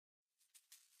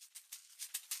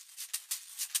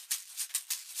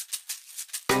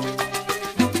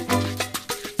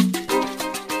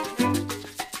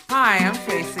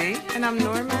And I'm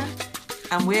Norma.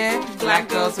 And we're Black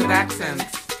Girls with Accents.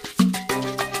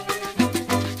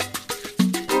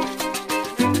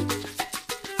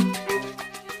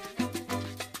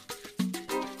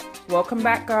 Welcome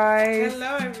back, guys.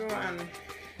 Hello, everyone.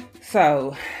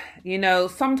 So,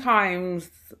 sometimes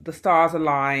the stars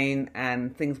align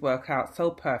and things work out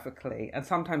so perfectly, and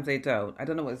sometimes they don't. I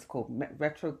don't know what it's called,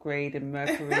 retrograde in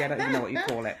Mercury. I don't even know what you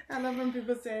call it. I love when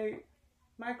people say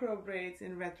micro braids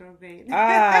in retrograde.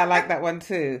 I like that one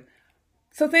too.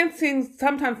 So then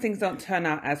sometimes things don't turn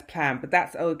out as planned, but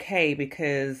that's okay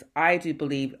because I do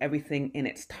believe everything in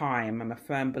its time. I'm a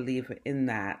firm believer in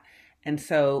that. And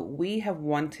so we have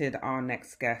wanted our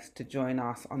next guest to join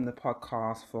us on the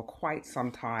podcast for quite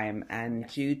some time. And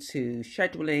due to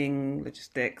scheduling,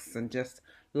 logistics, and just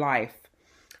life,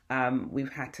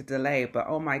 we've had to delay. But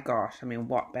oh my gosh,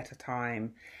 what better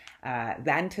time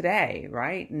than today,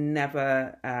 right?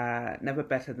 Never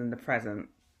better than the present.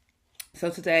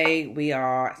 So today we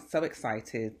are so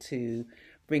excited to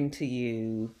bring to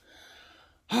you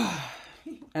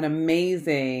an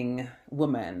amazing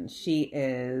woman. She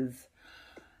is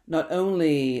not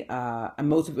only a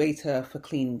motivator for a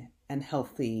clean and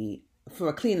healthy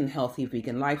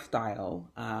vegan lifestyle,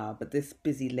 but this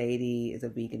busy lady is a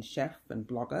vegan chef and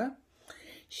blogger.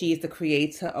 She is the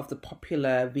creator of the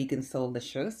popular Vegan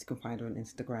Soulicious. You can find her on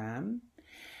Instagram.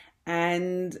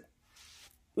 And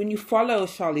when you follow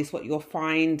Charlize, what you'll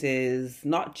find is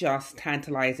not just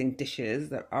tantalizing dishes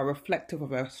that are reflective of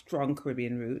her strong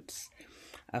Caribbean roots,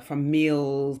 from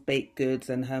meals, baked goods,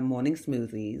 and her morning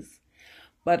smoothies.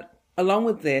 But along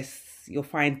with this, you'll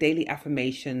find daily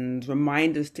affirmations,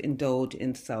 reminders to indulge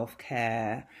in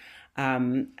self-care,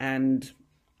 and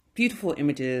beautiful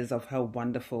images of her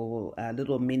wonderful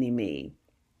little mini-me.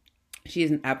 She is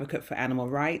an advocate for animal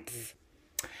rights.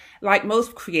 Like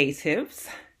most creatives,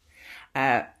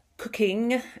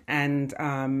 cooking and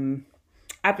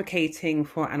advocating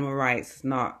for animal rights is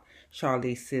not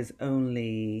Charlize's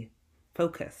only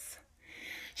focus.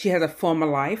 She has a former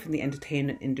life in the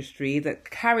entertainment industry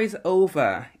that carries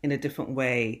over in a different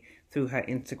way through her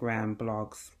Instagram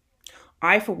blogs.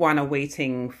 I, for one, are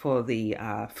waiting for the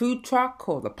food truck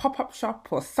or the pop-up shop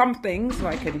or something so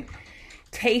I can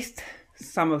taste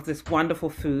some of this wonderful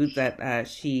food that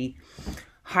she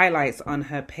highlights on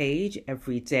her page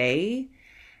every day.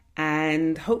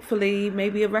 And hopefully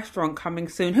maybe a restaurant coming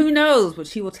soon. Who knows? But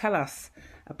she will tell us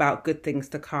about good things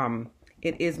to come.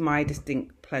 It is my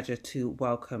distinct pleasure to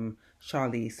welcome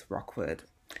Charlize Rockwood.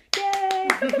 Yay!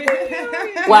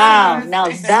 Wow, now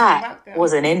that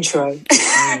was an intro.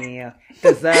 Yeah,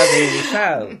 deserving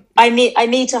so. I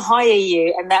need to hire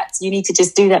you, and you need to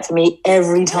just do that for me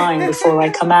every time before I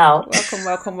come out.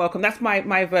 Welcome. That's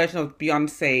my version of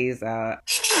Beyonce's. I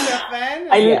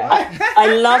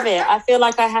love it. I feel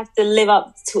like I have to live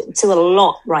up to a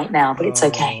lot right now, but it's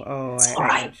okay. It's all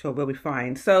right. I'm sure we'll be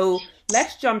fine. So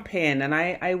let's jump in, and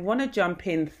I want to jump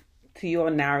in to your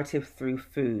narrative through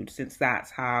food, since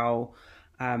that's how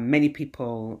many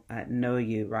people know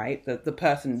you, right?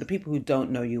 The people who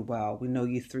don't know you well, we know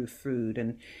you through food.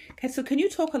 And okay, so can you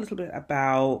talk a little bit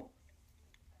about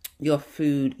your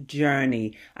food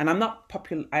journey? And I'm not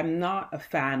a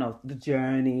fan of the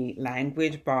journey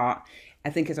language, but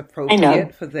I think it's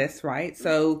appropriate for this, right?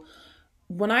 So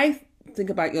when I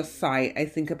think about your site, I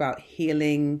think about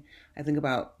healing, I think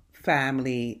about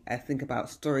family, I think about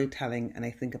storytelling, and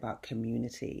I think about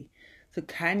community. So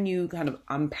can you kind of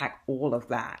unpack all of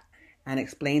that and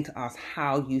explain to us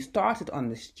how you started on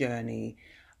this journey,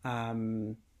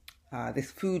 this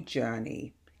food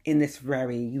journey, in this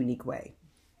very unique way?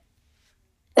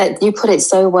 You put it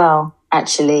so well,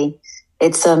 actually.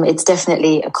 It's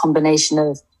definitely a combination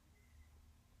of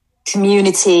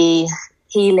community,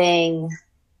 healing,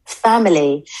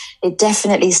 family. It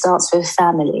definitely starts with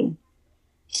family.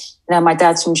 My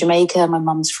dad's from Jamaica, my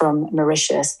mum's from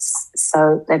Mauritius.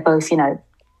 So they're both,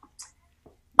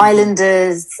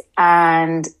 islanders,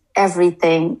 and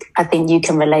everything, I think you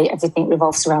can relate, everything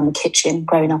revolves around the kitchen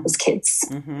growing up as kids.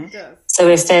 Mm-hmm. So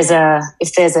if there's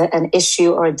an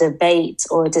issue or a debate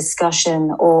or a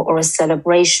discussion or a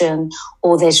celebration,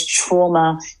 or there's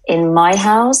trauma in my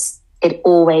house, it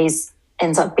always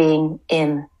ends up being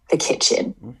in the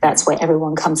kitchen. Mm-hmm. That's where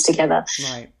everyone comes together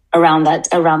around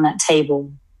that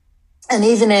table. And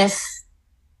even if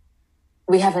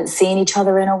we haven't seen each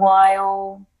other in a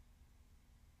while,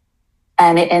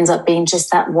 and it ends up being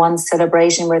just that one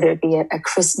celebration, whether it be a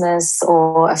Christmas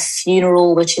or a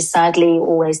funeral, which is sadly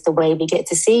always the way we get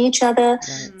to see each other,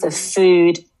 the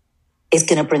food is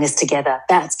going to bring us together.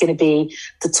 That's going to be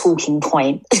the talking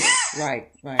point. Right.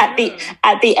 At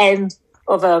the end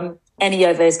of any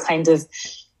of those kind of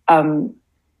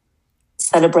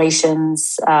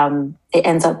celebrations, it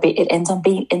ends up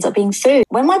being food.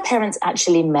 When my parents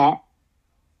actually met,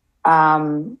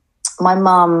 my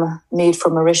mum moved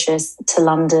from Mauritius to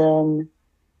London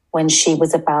when she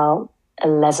was about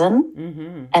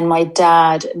 11, and my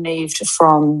dad moved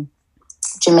from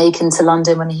Jamaican to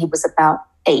London when he was about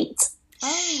 8.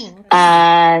 Oh, okay.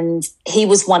 And he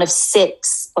was one of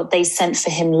 6, but they sent for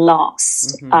him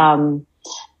last.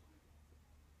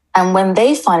 And when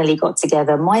they finally got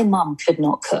together, my mum could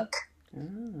not cook.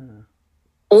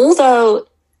 Although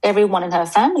everyone in her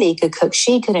family could cook,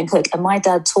 she couldn't cook. And my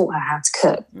dad taught her how to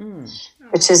cook,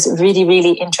 which is really,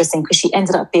 really interesting because she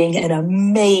ended up being an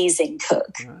amazing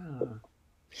cook.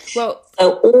 Well,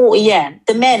 So,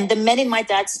 the men in my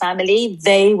dad's family,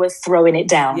 they were throwing it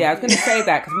down. yeah, I was going to say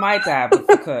that because my dad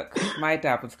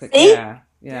was the cook. See?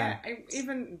 Yeah.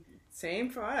 Even same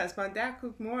for us. My dad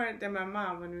cooked more than my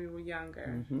mom when we were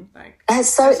younger. Like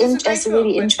That's it's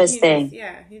really interesting.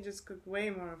 He just cooked way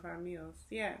more of our meals.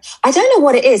 Yeah. I don't know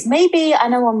what it is. Maybe I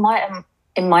know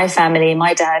in my family,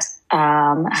 my dad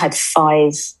had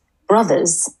 5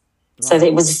 brothers. So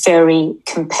it was very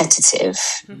competitive,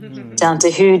 down to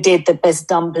who did the best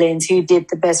dumplings, who did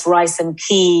the best rice and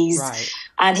peas. Right.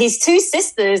 And his 2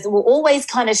 sisters were always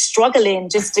kind of struggling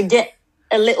just to get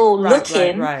a little look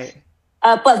in. Right.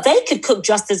 But they could cook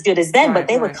just as good as them, but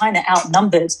they were kind of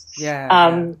outnumbered.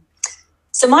 Yeah.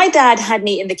 So my dad had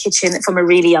me in the kitchen from a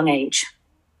really young age,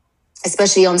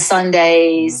 especially on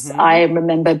Sundays. I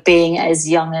remember being as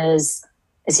young as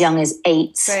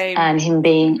 8. Same. And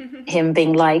him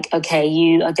being like, okay,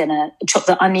 you are gonna chop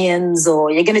the onions,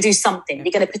 or you're gonna do something.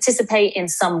 You're gonna participate in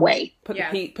some way. Put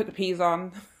the peas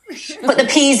on. Put the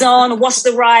peas on, wash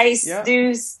the rice, Yeah.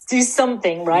 do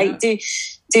something, right?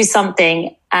 Do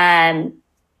something. And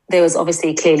there was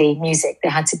obviously clearly music.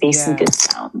 There had to be some good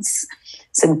sounds.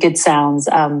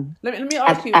 Let me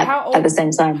ask you, at the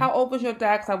same time. How old was your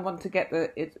dad? Because I want to get I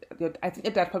think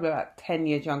your dad's probably about 10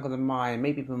 years younger than mine,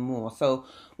 maybe even more. So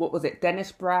what was it?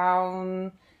 Dennis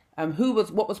Brown?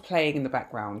 What was playing in the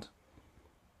background?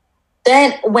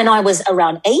 Then when I was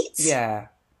around 8,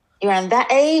 around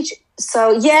that age.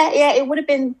 So it would have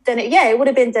been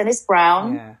Dennis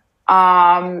Brown. Yeah.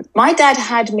 My dad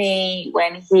had me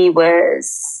when he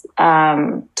was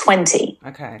 20.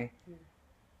 Okay.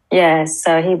 Yeah,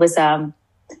 so he was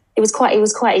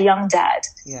quite a young dad.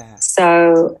 Yeah.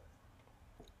 So,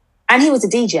 and he was a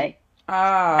DJ.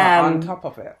 On top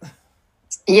of it.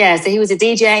 Yeah, so he was a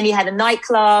DJ and he had a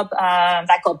nightclub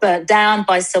that got burnt down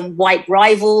by some white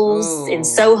rivals in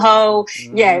Soho.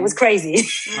 Yeah, it was crazy.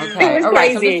 Okay, it was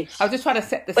crazy. So I was just trying to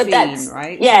set the scene,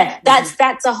 right? Yeah,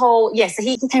 that's a whole. Yeah, so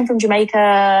he came from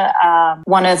Jamaica,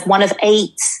 one of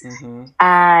 8,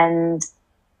 and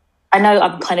I know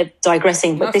I'm kind of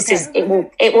digressing, but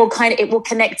it will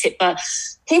connect it. But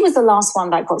he was the last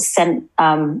one that got sent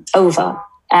over,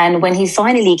 and when he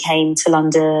finally came to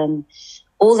London,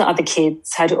 all the other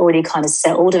kids had already kind of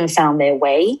settled and found their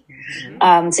way.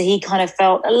 So he kind of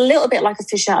felt a little bit like a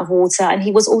fish out of water, and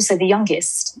he was also the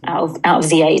youngest out of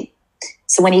the 8.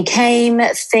 So when he came,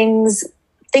 things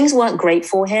weren't great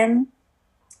for him,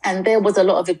 and there was a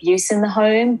lot of abuse in the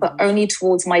home, but only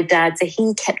towards my dad. So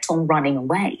he kept on running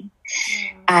away,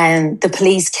 and the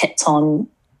police kept on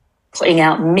putting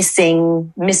out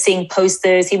missing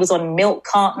posters. He was on milk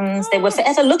cartons. They were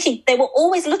forever looking. They were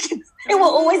always looking. They were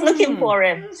always looking for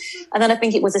him. And then I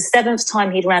think it was the 7th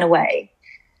time he'd ran away,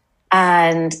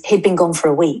 and he'd been gone for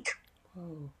a week.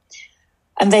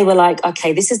 And they were like,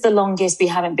 okay, this is the longest we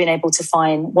haven't been able to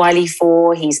find Wiley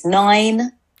for. He's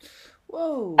 9.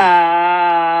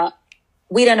 Whoa.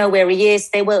 We don't know where he is.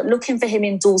 They were looking for him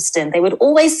in Dalston. They would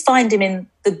always find him in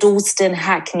the Dalston,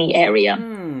 Hackney area.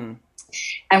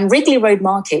 And Wrigley Road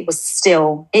Market was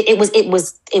still, it was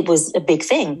a big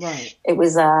thing. Right. It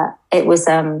was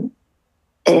in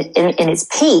its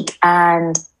peak.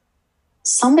 And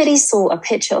somebody saw a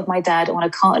picture of my dad on a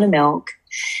carton of milk,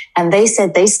 and they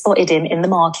said they spotted him in the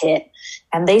market,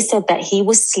 and they said that he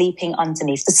was sleeping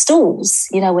underneath the stalls,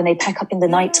 when they pack up in the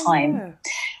nighttime.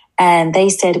 And they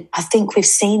said, I think we've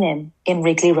seen him in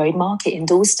Wrigley Road Market in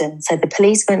Dalston. So the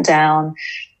police went down,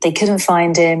 they couldn't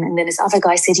find him. And then this other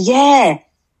guy said, yeah,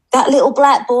 that little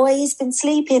black boy, he's been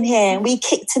sleeping here, and we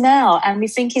kicked him out, and we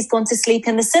think he's gone to sleep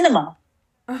in the cinema.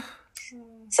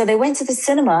 So they went to the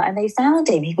cinema and they found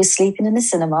him. He was sleeping in the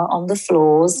cinema on the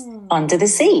floors under the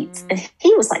seats. And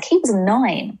he was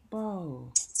 9. Whoa.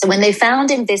 So when they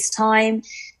found him this time,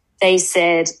 they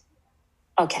said,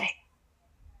 okay,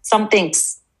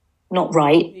 something's not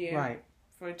right. Yeah. Right.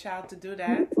 For a child to do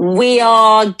that. We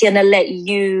are going to let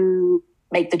you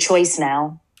make the choice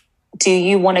now. Do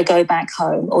you want to go back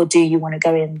home, or do you want to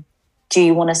go in do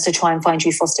you want us to try and find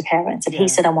you foster parents? And he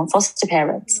said, I want foster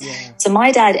parents. Yeah. So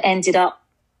my dad ended up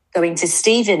going to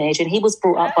Stevenage, and he was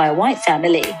brought up by a white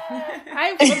family.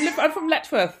 I'm from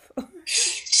Letchworth.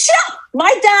 Shut up!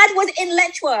 My dad was in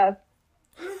Letchworth.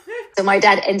 So my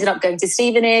dad ended up going to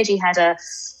Stevenage. He had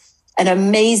an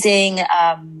amazing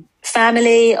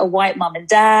family, a white mum and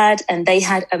dad, and they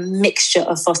had a mixture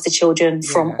of foster children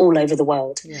from all over the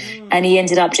world. Yeah. And he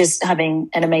ended up just having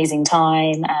an amazing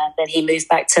time. And then he moved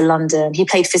back to London. He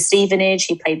played for Stevenage.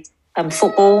 He played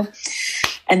football.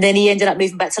 And then he ended up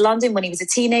moving back to London when he was a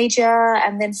teenager.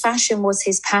 And then fashion was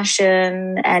his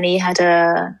passion. And he had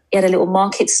a little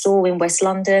market store in West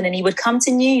London. And he would come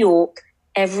to New York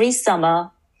every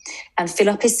summer and fill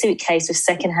up his suitcase with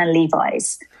secondhand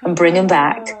Levi's and bring them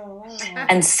back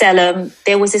and sell them.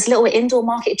 There was this little indoor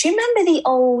market. Do you remember the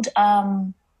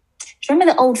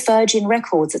old Virgin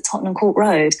Records at Tottenham Court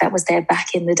Road? That was there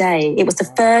back in the day. It was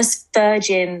the first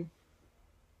Virgin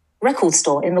record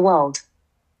store in the world.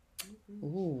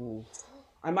 Ooh,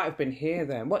 I might have been here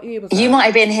then. What year was that? You might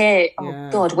have been here. Oh,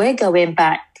 God, we're going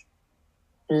back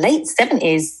late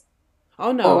 70s.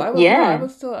 Oh, no, I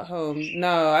was still at home.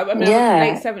 No, I mean,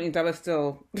 late 70s, I was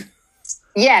still...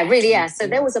 Yeah, really, yeah. So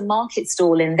there was a market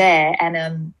stall in there,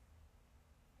 and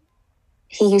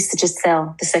he used to just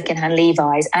sell the secondhand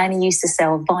Levi's, and he used to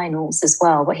sell vinyls as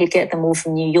well, but he'd get them all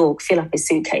from New York, fill up his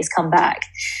suitcase, come back.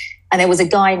 And there was a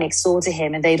guy next door to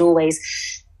him, and they'd always...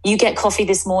 You get coffee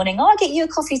this morning, I'll get you a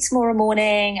coffee tomorrow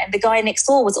morning. And the guy next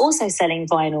door was also selling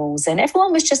vinyls, and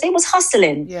everyone was it was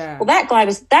hustling. Yeah. Well, that guy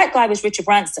was Richard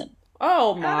Branson.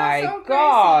 Oh my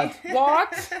God.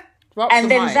 What?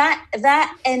 And then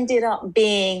that ended up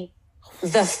being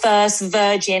the first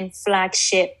Virgin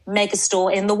flagship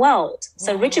megastore in the world.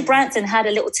 So Richard Branson had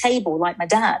a little table like my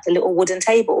dad, a little wooden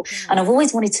table. And I've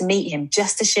always wanted to meet him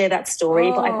just to share that story,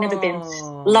 but I've never been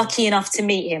lucky enough to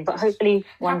meet him. But hopefully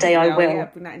one day I will. Yeah,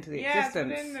 bring that into the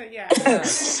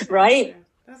existence. Right?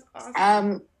 That's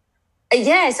awesome.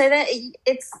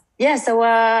 So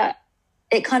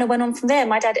it kind of went on from there.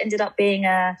 My dad ended up being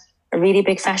a really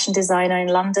big fashion designer in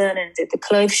London and did the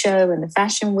clothes show and the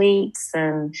fashion weeks,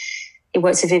 and he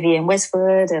worked with Vivienne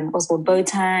Westwood and Oswald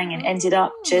Boateng, and ended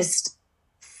up just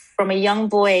from a young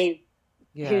boy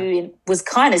who was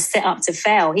kind of set up to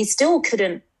fail. He still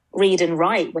couldn't read and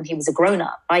write when he was a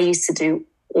grown-up. I used to do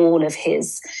all of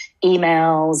his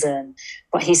emails,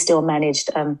 but he still managed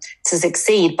to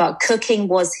succeed. But cooking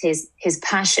was his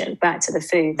passion. Back to the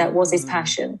food, that was his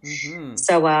passion. Mm-hmm.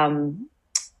 So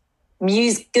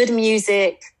good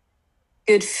music,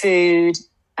 good food.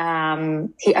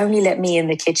 He only let me in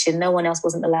the kitchen. No one else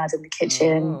wasn't allowed in the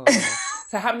kitchen. Oh.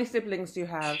 So how many siblings do you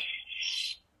have?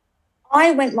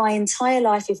 I went my entire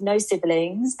life with no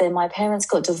siblings. Then my parents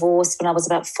got divorced when I was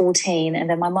about 14, and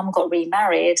then my mum got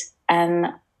remarried.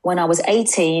 And when I was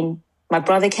 18, my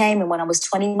brother came, and when I was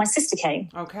 20, my sister came.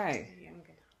 Okay.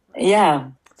 Yeah.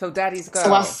 So daddy's girl.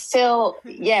 So I feel,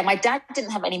 my dad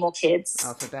didn't have any more kids.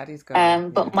 Oh, so daddy's girl.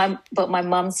 But my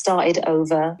mum started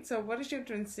over. So what is your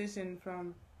transition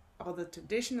from all the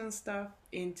traditional stuff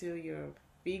into your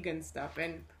vegan stuff,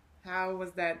 and how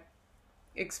was that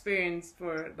experience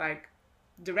for like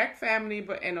direct family,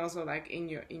 and also like in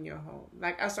your home,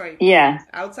 like outside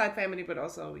family, but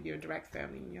also your direct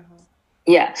family in your home?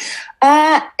 Yeah,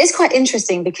 it's quite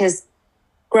interesting because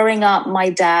growing up, my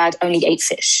dad only ate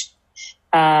fish.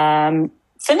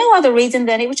 For no other reason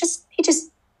than he just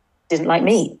didn't like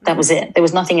meat. That was it. There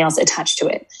was nothing else attached to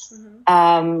it.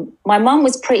 Mm-hmm. My mum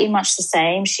was pretty much the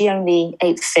same. She only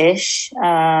ate fish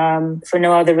for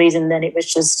no other reason than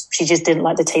she just didn't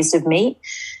like the taste of meat.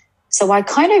 So I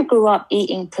kind of grew up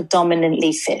eating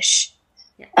predominantly fish.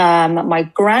 Yeah. My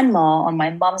grandma on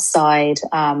my mum's side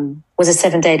was a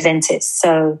 7-day Adventist.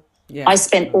 So I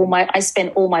spent all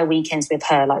my weekends with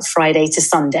her, like Friday to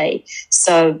Sunday.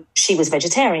 So she was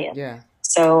vegetarian. Yeah.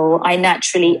 So I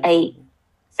naturally ate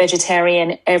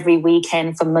vegetarian every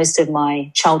weekend for most of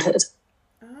my childhood.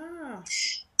 Ah.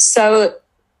 So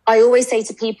I always say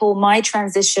to people, my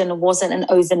transition wasn't an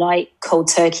overnight cold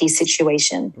turkey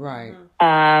situation. Right.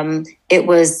 It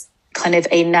was kind of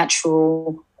a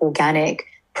natural, organic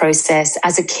process.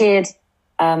 As a kid,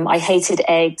 I hated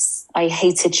eggs. I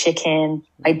hated chicken.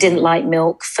 I didn't like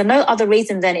milk for no other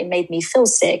reason than it made me feel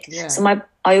sick. Yeah. So I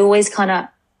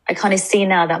kind of see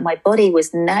now that my body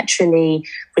was naturally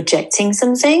rejecting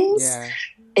some things. Yeah.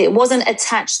 It wasn't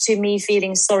attached to me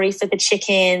feeling sorry for the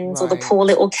chickens or the poor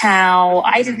little cow.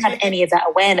 I didn't have any of that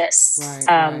awareness.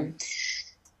 Right.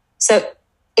 So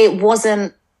it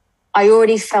wasn't, I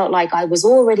already felt like I was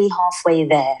already halfway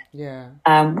there. Yeah.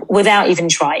 Without even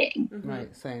trying.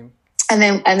 Right, same. And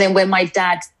then when my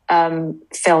dad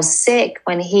fell sick,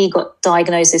 when he got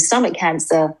diagnosed with stomach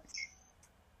cancer,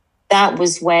 that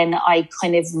was when I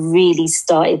kind of really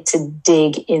started to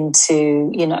dig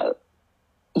into, you know,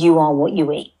 you are what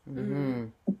you eat. Mm-hmm.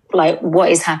 Like,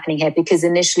 what is happening here? Because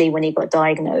initially when he got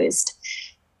diagnosed,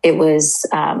 it was,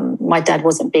 my dad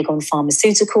wasn't big on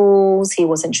pharmaceuticals. He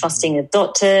wasn't trusting of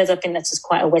doctors. I think that's just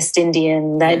quite a West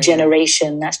Indian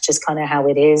generation. That's just kind of how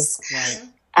it is. Right.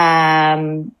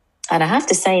 And I have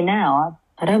to say now,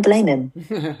 I don't blame him.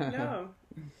 No.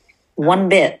 One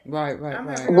bit. Right.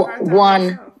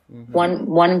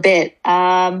 One bit.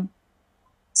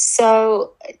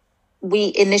 So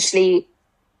we initially,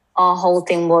 our whole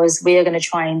thing was, we are going to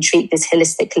try and treat this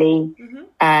holistically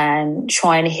and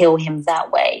try and heal him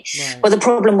that way. Right. But the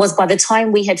problem was, by the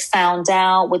time we had found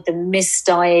out with the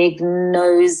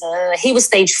misdiagnosis, he was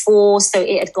stage 4, so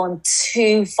it had gone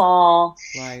too far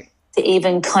to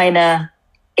even kind of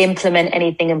implement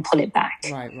anything and pull it back.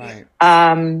 Right.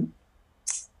 And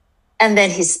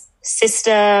then his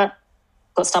sister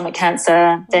got stomach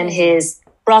cancer. Then his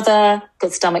brother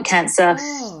got stomach cancer.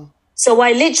 So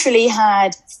I literally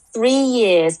had 3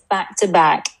 years back to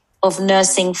back of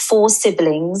nursing 4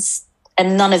 siblings,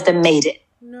 and none of them made it.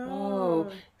 No.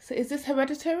 So is this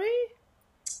hereditary?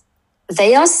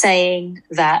 They are saying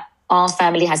that our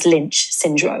family has Lynch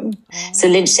syndrome. So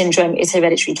Lynch syndrome is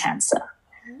hereditary cancer.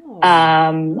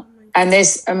 And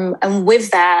there's and with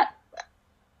that,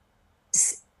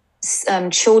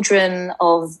 children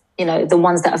of, you know, the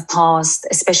ones that have passed,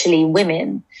 especially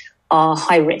women, are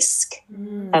high risk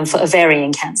for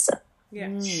ovarian cancer.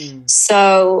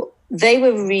 So they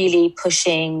were really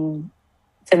pushing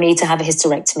for me to have a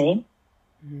hysterectomy.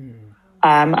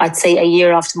 I'd say a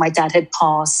year after my dad had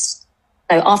passed,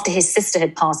 no, after his sister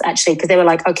had passed, actually, because they were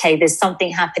like, okay, there's something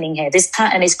happening here. This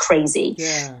pattern is crazy.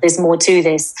 There's more to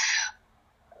this.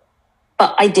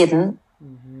 But I didn't.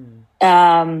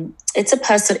 It's a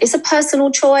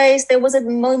personal choice. There was a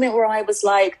moment where I was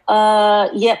like,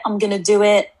 yep, I'm going to do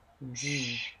it.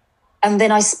 And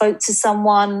then I spoke to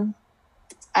someone.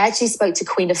 I actually spoke to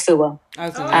Queen Afua.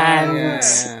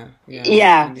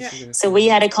 So we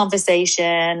had a conversation,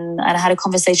 and I had a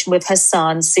conversation with her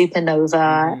son,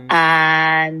 Supernova,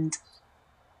 and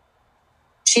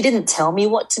she didn't tell me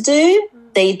what to do.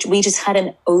 We just had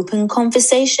an open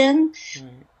conversation.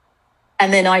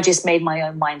 And then I just made my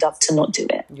own mind up to not do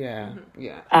it.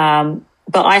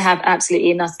 But I have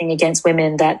absolutely nothing against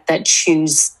women that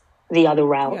choose the other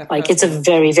route. It's a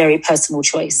very, very personal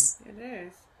choice. It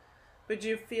is. But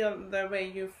you feel the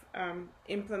way you've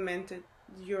implemented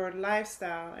your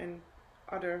lifestyle and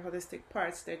other holistic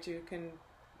parts that you can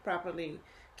properly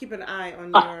keep an eye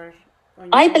on your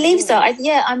I believe so.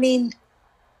 I mean,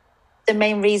 the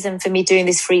main reason for me doing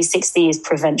this 360 is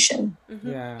prevention.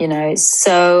 You know,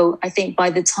 so I think by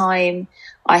the time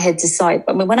I had decided,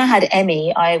 I mean, when I had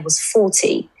Emmy, I was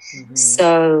 40.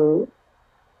 So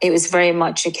it was very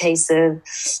much a case of,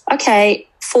 okay,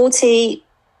 40,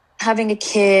 having a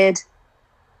kid,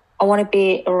 I want to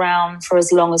be around for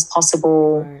as long as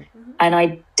possible. And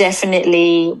I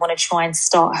definitely want to try and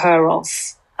start her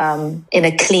off in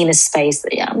a cleaner space.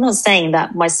 I'm not saying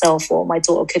that myself or my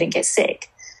daughter couldn't get sick.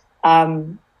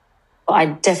 But I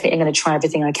definitely am going to try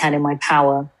everything I can in my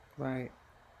power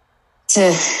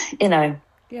to, you know,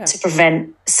 to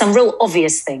prevent some real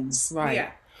obvious things.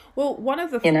 Well, one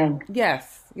of the... You know.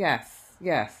 Yes.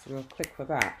 We'll click for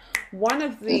that. One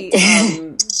of the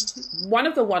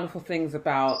wonderful things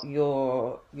about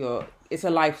your it's a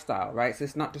lifestyle, right? So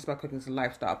it's not just about cooking; it's a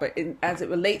lifestyle. But as it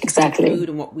relates to food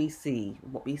and what we see,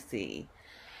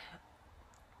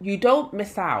 you don't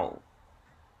miss out.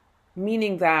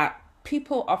 Meaning that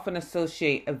people often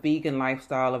associate a vegan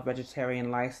lifestyle, a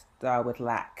vegetarian lifestyle with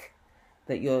lack.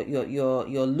 That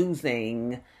you're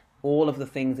losing all of the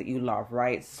things that you love,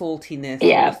 right? Saltiness,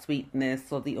 or the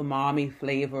sweetness, or the umami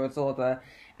flavors,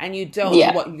 and you don't.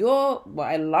 What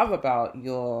I love about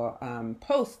your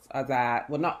posts are that,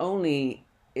 well, not only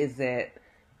is it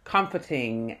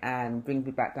comforting and brings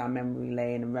me back down memory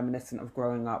lane and reminiscent of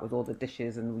growing up with all the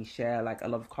dishes, and we share like a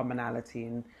lot of commonality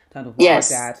in terms of what our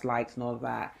dad likes and all of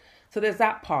that. So there's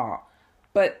that part,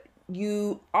 but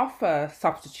you offer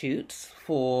substitutes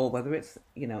for whether it's,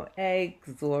 you know,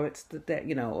 eggs or it's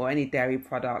or any dairy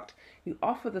product. You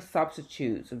offer the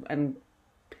substitutes and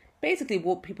basically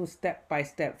walk people step by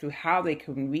step through how they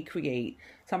can recreate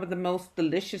some of the most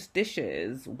delicious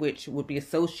dishes which would be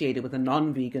associated with a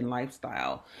non-vegan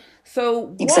lifestyle.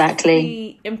 So what's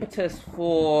the impetus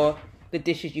for the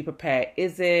dishes you prepare?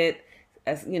 Is it,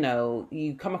 as you know,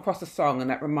 you come across a song and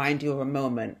that reminds you of a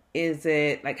moment? Is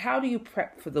it like, how do you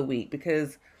prep for the week?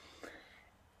 Because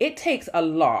it takes a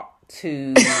lot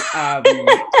to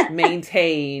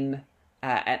maintain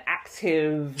an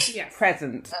active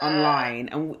presence online,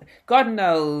 and God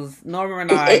knows Norma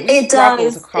and I we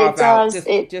struggle to carve out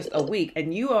just a week,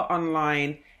 and you are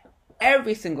online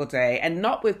every single day, and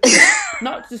not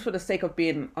just for the sake of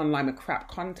being online with crap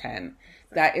content,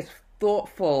 that is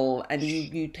thoughtful, and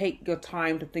you take your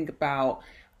time to think about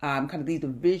kind of these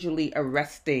visually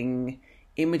arresting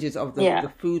images of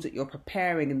the foods that you're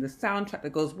preparing and the soundtrack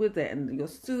that goes with it and your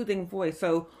soothing voice.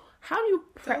 So how do you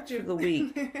prep for the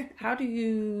week? How do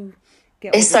you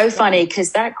get... It's so funny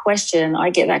because I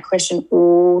get that question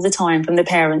all the time from the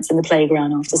parents in the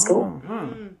playground after school.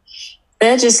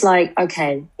 They're just like,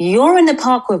 okay, you're in the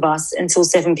park with us until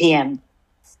 7 p.m.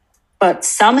 But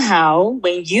somehow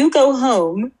when you go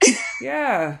home...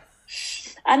 Yeah.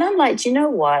 And I'm like, do you know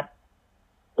what?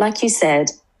 Like you said,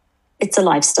 it's a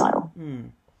lifestyle.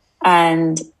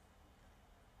 And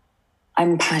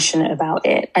I'm passionate about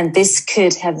it. And this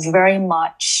could have very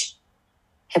much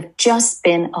have just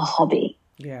been a hobby.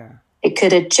 Yeah. It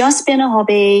could have just been a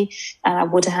hobby, and I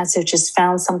would have had to have just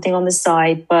found something on the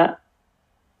side. But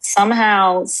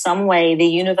somehow, some way, the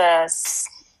universe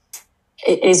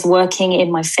is working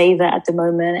in my favor at the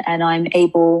moment, and I'm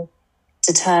able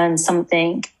to turn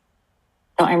something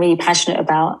that I'm really passionate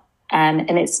about, and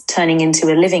it's turning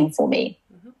into a living for me.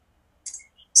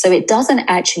 So it doesn't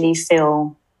actually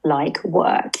feel like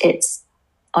work.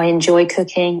 I enjoy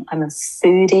cooking. I'm a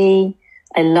foodie.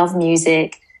 I love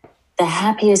music. The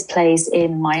happiest place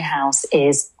in my house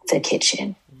is the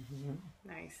kitchen.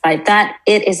 Nice. Like that,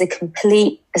 it is a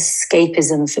complete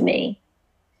escapism for me.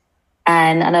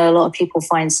 And I know a lot of people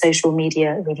find social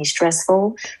media really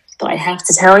stressful, but I have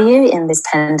to tell you, in this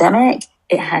pandemic,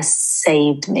 it has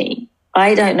saved me.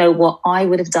 I don't know what I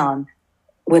would have done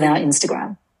without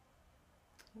Instagram.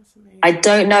 I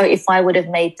don't know if I would have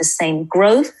made the same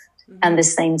growth and the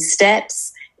same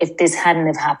steps if this hadn't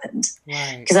have happened.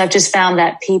 Because I've just found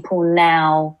that people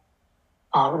now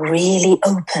are really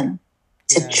open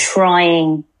to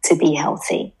trying to be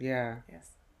healthy.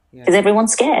 Because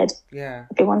everyone's scared.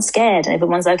 Everyone's scared.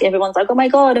 Everyone's like, oh my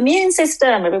God, immune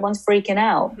system. Everyone's freaking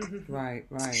out. Right.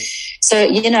 So,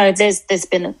 there's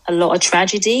been a lot of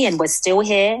tragedy, and we're still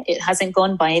here. It hasn't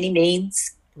gone by any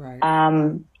means.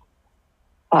 Right.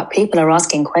 But people are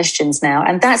asking questions now,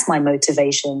 and that's my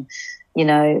motivation.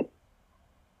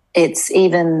 It's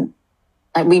even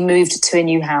like we moved to a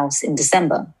new house in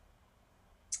December,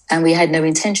 and we had no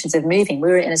intentions of moving. We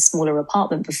were in a smaller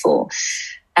apartment before,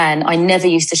 and I never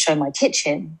used to show my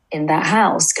kitchen in that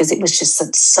house because it was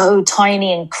just so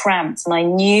tiny and cramped, and I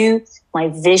knew my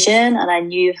vision and I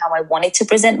knew how I wanted to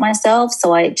present myself.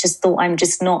 So I just thought I'm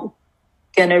just not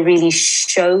going to really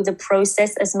show the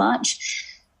process as much.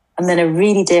 And then a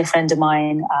really dear friend of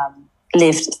mine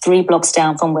lived 3 blocks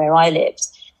down from where I lived.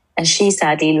 And she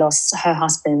sadly lost her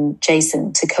husband,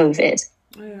 Jason, to COVID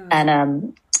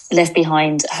and left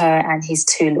behind her and his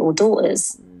 2 little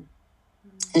daughters.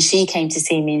 And she came to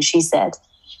see me and she said,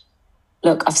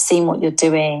 look, I've seen what you're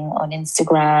doing on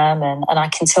Instagram and I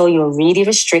can tell you're really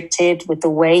restricted with the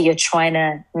way you're trying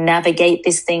to navigate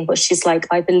this thing. But she's like,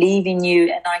 I believe in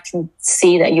you and I can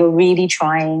see that you're really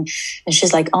trying. And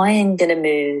she's like, I am going to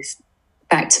move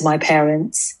back to my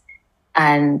parents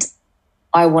and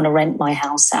I want to rent my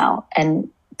house out. And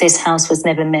this house was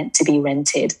never meant to be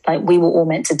rented. Like we were all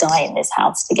meant to die in this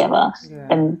house together.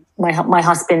 And my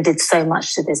husband did so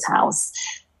much to this house.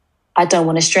 I don't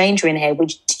want a stranger in here. Do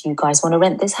you guys want to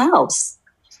rent this house?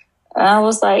 And I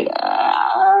was like,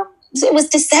 it was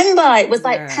December. It was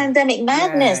like pandemic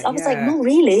madness. I was like, not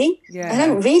really. I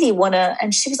don't really want to.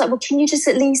 And she was like, well, can you just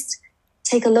at least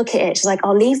take a look at it? She's like,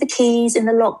 I'll leave the keys in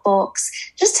the lockbox.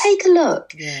 Just take a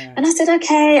look. And I said,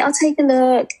 okay, I'll take a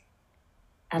look.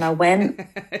 And I went,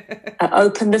 I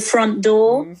opened the front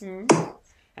door.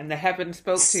 And the heaven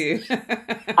spoke to you.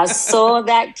 I saw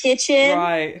that kitchen.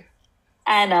 Right.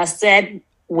 And I said,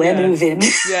 we're moving.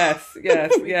 Yes. We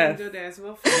can do this.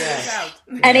 We'll figure this out.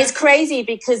 And it's crazy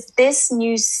because this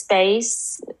new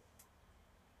space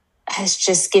has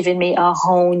just given me a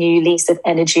whole new lease of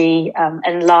energy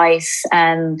and life.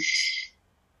 And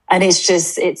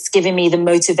it's given me the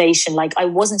motivation. Like I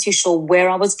wasn't too sure where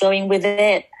I was going with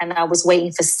it. And I was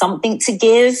waiting for something to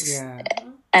give.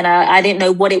 And I didn't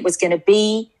know what it was going to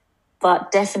be.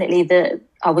 But definitely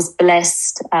I was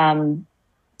blessed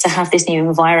to have this new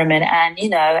environment.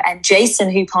 And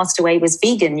Jason, who passed away, was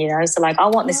vegan, so like I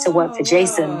want this to work for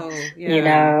Jason.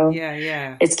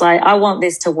 It's like I want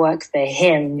this to work for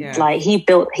him. Like he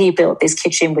built this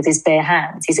kitchen with his bare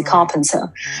hands. He's a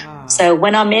carpenter. So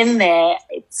when I'm in there,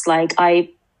 it's like I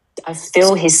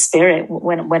feel his spirit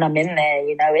when I'm in there.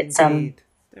 It's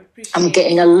I'm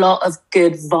getting a lot of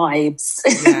good vibes.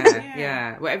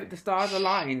 Yeah. Wherever the stars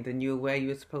aligned and you were where you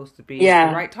were supposed to be at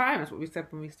the right time. That's what we said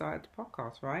when we started the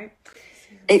podcast, right?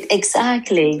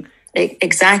 Exactly.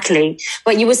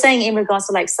 But you were saying in regards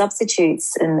to like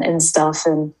substitutes and stuff,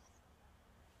 and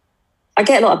I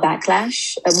get a lot of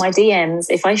backlash at my DMs.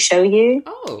 If I show you,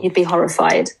 you'd be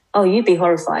horrified. Oh, you'd be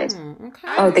horrified. Okay.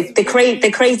 Oh, the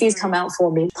crazies come out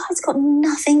for me. It's got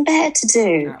nothing better to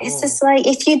do. It's just like,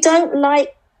 if you don't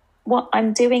like what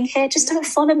I'm doing here, just don't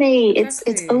follow me. It's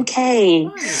okay.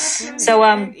 So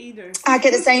I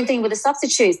get the same thing with the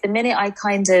substitutes. The minute I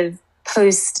kind of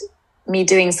post me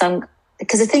doing some,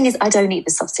 because the thing is, I don't eat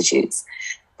the substitutes,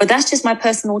 but that's just my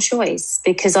personal choice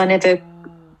because I never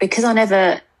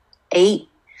ate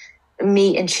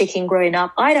meat and chicken growing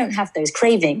up. I don't have those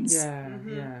cravings.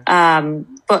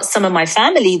 But some of my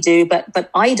family do, but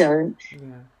I don't.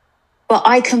 But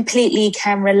I completely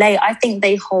can relate. I think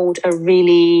they hold a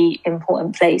really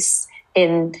important place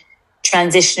in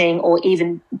transitioning or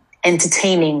even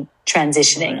entertaining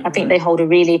transitioning. I think they hold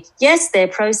yes, they're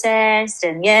processed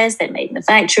and yes, they're made in the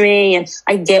factory, and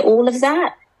I get all of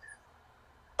that.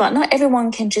 But not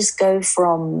everyone can just go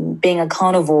from being a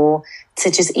carnivore to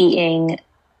just eating,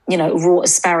 raw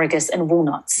asparagus and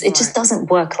walnuts. It just doesn't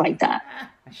work like that.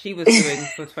 She was doing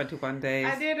for 21 days.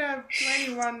 I did a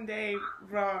 21-day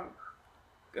raw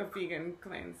vegan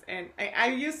cleanse, and I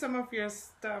used some of your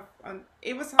stuff on.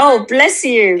 It was hard. Oh, bless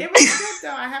you. It was good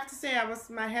though. I have to say,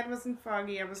 my head wasn't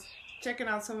foggy. I was checking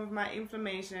out some of my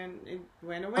inflammation. It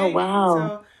went away. Oh wow!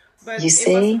 So, but you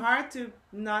it was hard to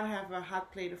not have a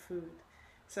hot plate of food.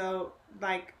 So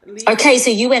like. Okay, so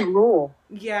you went raw.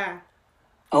 Yeah.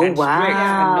 Oh and wow! Strict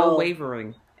and no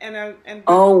wavering. And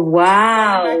oh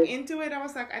wow! Back into it, I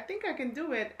was like, I think I can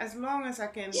do it as long as I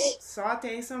can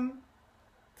saute some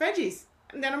veggies.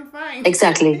 And then I'm fine.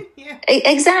 Exactly.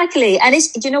 Exactly. And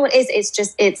you know what it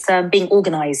is? It's being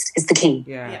organized is the key.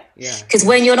 Yeah. Because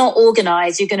when you're not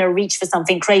organized, you're going to reach for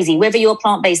something crazy. Whether you're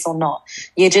plant-based or not,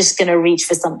 you're just going to reach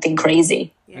for something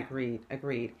crazy. Yeah.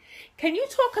 Agreed. Can you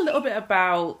talk a little bit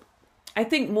about, I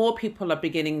think more people are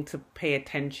beginning to pay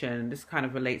attention. This kind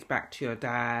of relates back to your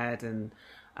dad and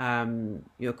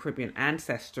your Caribbean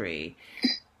ancestry.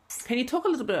 Can you talk a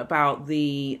little bit about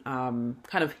the kind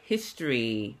of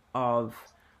history of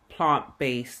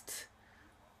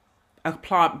a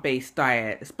plant-based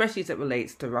diet, especially as it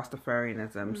relates to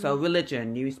Rastafarianism? So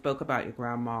religion, you spoke about your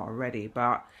grandma already,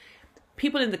 but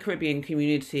people in the Caribbean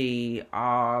community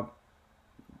are,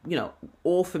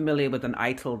 all familiar with an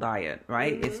Ital diet,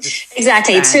 right? It's just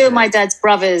exactly. standard. 2 of my dad's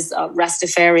brothers are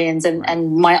Rastafarians,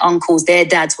 and my uncles, their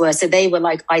dads were, so they were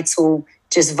like Ital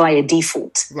just via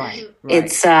default. Right.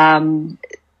 It's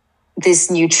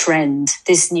this new trend,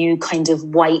 this new kind of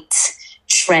white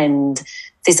trend,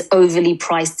 this overly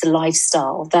priced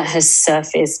lifestyle that has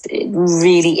surfaced. It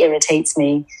really irritates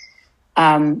me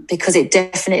because it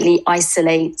definitely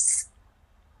isolates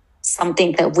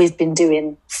something that we've been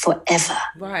doing forever.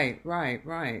 Right.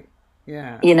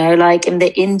 Yeah. Like in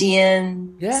the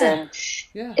Indians. Yeah.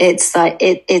 It's like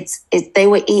it's they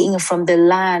were eating from the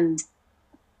land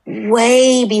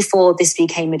way before this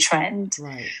became a trend.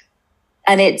 Right.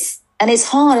 And it's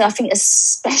hard, I think,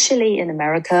 especially in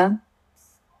America,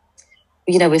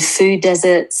 with food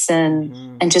deserts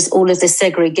and just all of the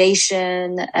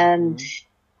segregation, and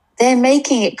they're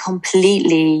making it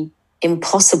completely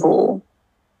impossible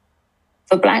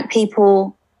for Black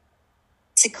people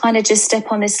to kind of just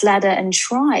step on this ladder and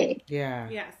try. Yeah.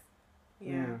 Yes.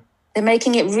 Yeah. They're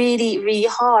making it really, really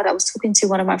hard. I was talking to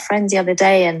one of my friends the other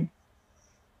day, and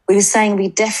we were saying we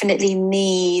definitely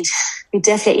need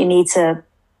to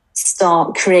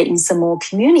start creating some more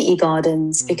community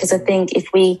gardens, because I think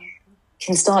if we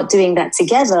can start doing that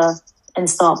together and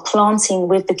start planting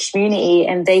with the community,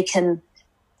 and they can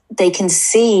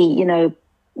see,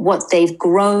 what they've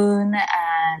grown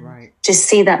and just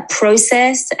see that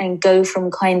process and go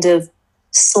from kind of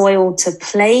soil to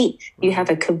plate, you have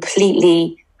a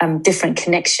completely different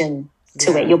connection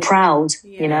to it. You're proud,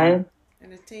 And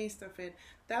the taste of it.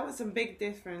 That was a big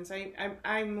difference.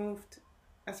 I moved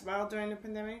as well during the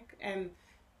pandemic, and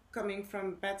coming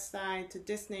from Bed-Stuy to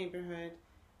this neighborhood,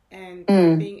 and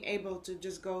being able to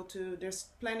just go to, there's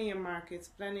plenty of markets,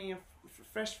 plenty of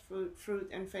fresh fruit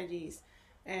and veggies,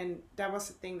 and that was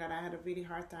the thing that I had a really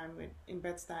hard time with in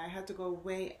Bed-Stuy. I had to go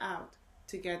way out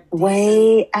to get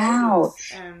way out.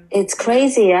 It's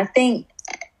crazy. I think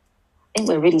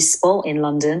we're really spoilt in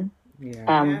London.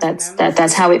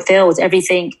 That's how it feels.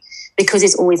 Everything. because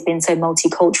it's always been so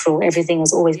multicultural, everything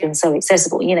has always been so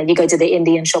accessible. You know, you go to the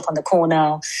Indian shop on the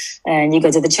corner and you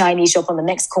go to the Chinese shop on the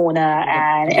next corner,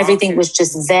 and everything was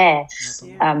just there.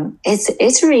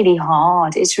 It's really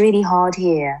hard. It's really hard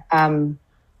here. And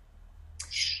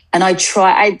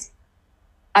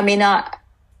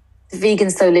Vegan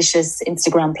Solicious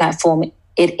Instagram platform,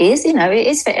 it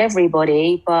is for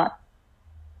everybody, but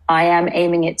I am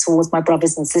aiming it towards my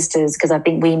brothers and sisters because I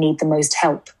think we need the most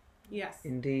help. Yes,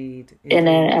 indeed.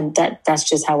 And that's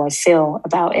just how I feel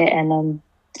about it. And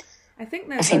I think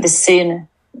the sooner,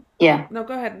 yeah. No,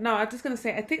 go ahead. No, I was just going to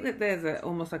say, I think that there's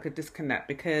almost like a disconnect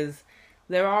because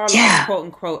there are a lot of quote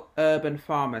unquote urban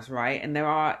farmers, right? And there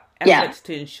are efforts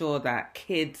to ensure that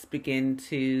kids begin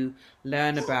to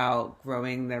learn about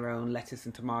growing their own lettuce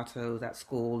and tomatoes at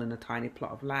school in a tiny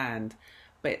plot of land.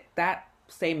 But that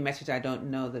same message, I don't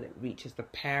know that it reaches the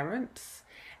parents.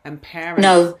 And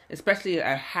parents, especially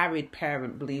a harried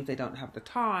parent, believe they don't have the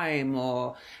time,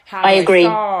 or how I agree.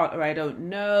 Start, or I don't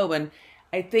know. And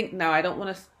I think now I don't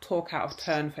want to talk out of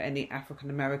turn for any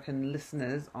African American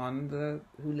listeners who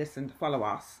listen to follow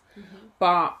us,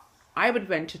 but I would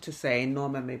venture to say,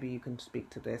 Norma, maybe you can speak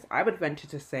to this. I would venture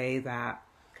to say that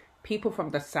people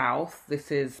from the South,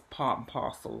 this is part and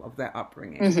parcel of their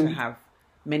upbringing, to have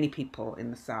many people in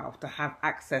the South, to have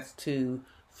access to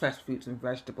fresh fruits and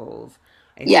vegetables.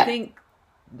 I think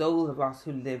those of us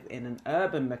who live in an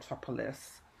urban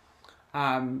metropolis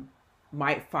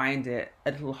might find it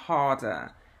a little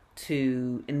harder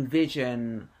to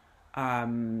envision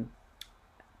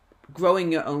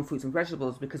growing your own fruits and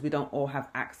vegetables because we don't all have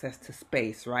access to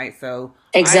space, right? So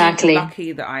exactly. I'm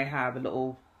lucky that I have a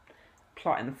little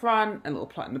plot in the front, a little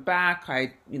plot in the back.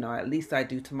 At least I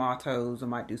do tomatoes. I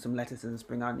might do some lettuce and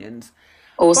spring onions.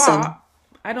 Awesome. But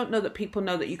I don't know that people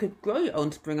know that you could grow your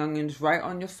own spring onions right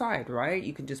on your side, right?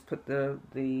 You can just put the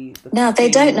No,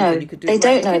 they don't know. They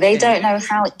don't know. They don't know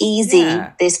how easy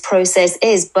this process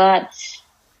is, but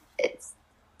it's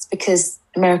because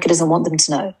America doesn't want them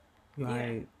to know.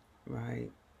 Right.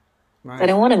 They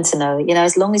don't want them to know.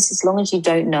 As long as you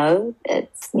don't know,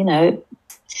 it's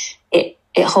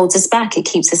it holds us back. It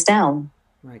keeps us down.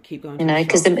 Right. Keep going.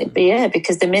 Because the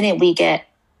minute we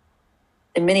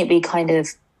kind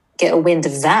of get a wind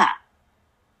of that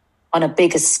on a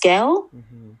bigger scale,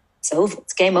 it's over.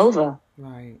 It's game over.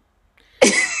 Right.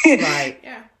 Right.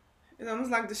 Yeah. It's almost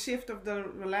like the shift of the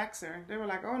relaxer. They were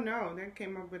like, oh no, they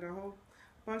came up with a whole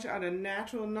bunch of other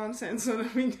natural nonsense so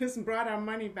that we just brought our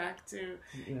money back to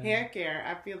hair care.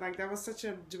 I feel like that was such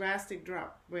a drastic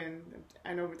drop when,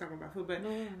 I know we're talking about food, but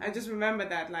I just remember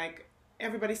that like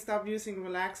everybody stopped using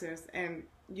relaxers, and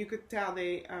you could tell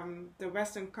the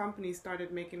Western companies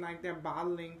started making like their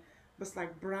bottling was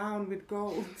like brown with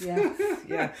gold. Yes.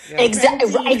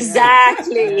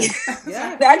 Exactly.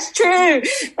 Yeah. That's true.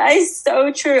 That is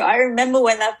so true. I remember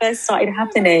when that first started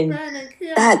happening.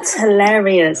 That's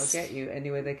hilarious. They'll get you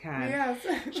any way they can. Yes.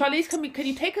 Charlize, can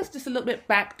you take us just a little bit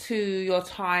back to your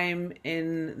time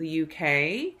in the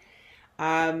UK?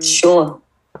 Sure.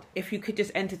 If you could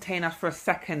just entertain us for a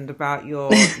second about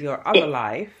your other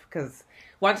life, because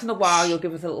once in a while you'll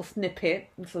give us a little snippet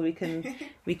so we can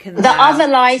the other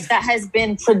life that has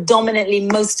been predominantly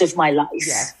most of my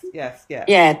life. Yes.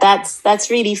 Yeah, that's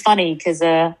really funny because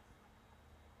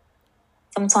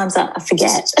sometimes I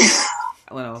forget.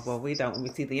 Well, we don't when we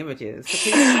see the images.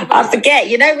 So I forget.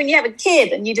 When you have a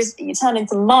kid and you turn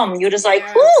into mum, you're just like,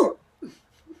 whoo.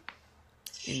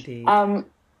 Indeed.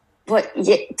 But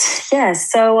yeah.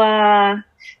 So I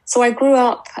grew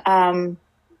up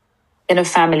in a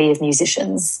family of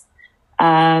musicians.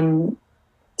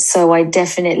 So I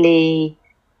definitely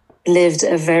lived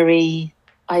a very,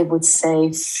 I would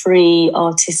say, free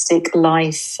artistic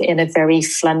life in a very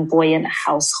flamboyant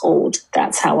household.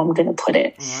 That's how I'm going to put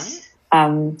it. Right.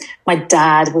 My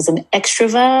dad was an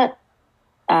extrovert.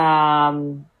 My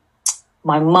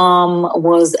mom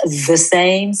was the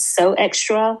same, so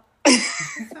extra.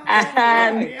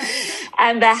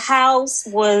 And the house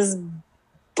was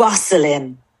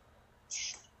bustling.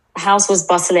 The house was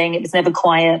bustling. It was never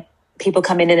quiet. People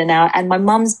coming in and out. And my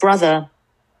mum's brother,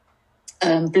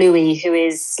 Bluey, who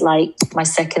is like my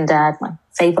second dad, my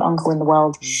favorite uncle in the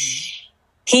world,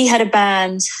 he had a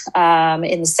band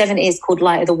in the 70s called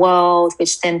Light of the World,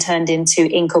 which then turned into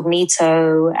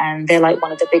Incognito. And they're like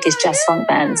one of the biggest jazz funk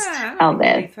bands out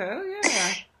there.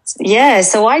 Yeah,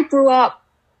 so I grew up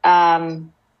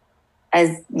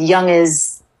as young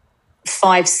as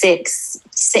 5, 6,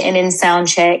 sitting in sound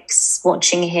checks,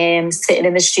 watching him, sitting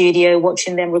in the studio,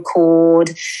 watching them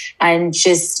record, and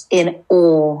just in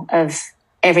awe of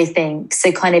everything.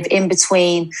 So kind of in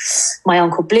between my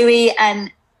Uncle Bluey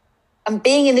and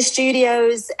being in the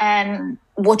studios and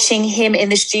watching him in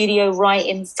the studio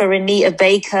writing for Anita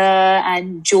Baker,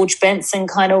 and George Benson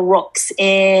kind of rocks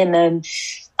in. And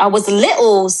I was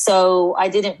little, so I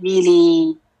didn't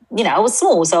really, I was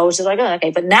small, so I was just like, oh,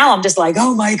 okay. But now I'm just like,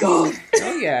 oh my God.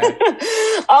 Oh yeah.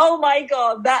 Oh my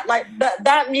God.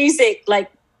 That music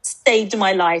like saved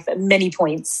my life at many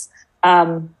points.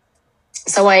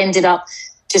 So I ended up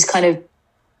just kind of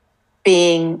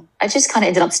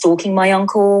ended up stalking my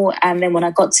uncle. And then when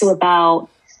I got to about,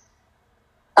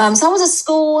 so I was at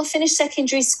school, finished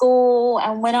secondary school.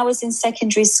 And when I was in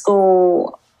secondary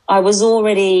school, I was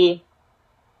already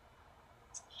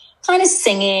kind of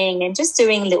singing and just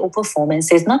doing little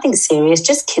performances, nothing serious,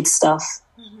 just kid stuff.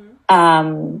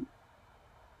 Mm-hmm.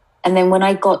 And then when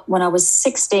I was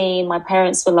 16, my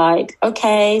parents were like,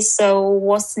 okay, so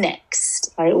what's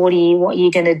next? Like, what are you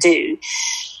going to do?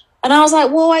 And I was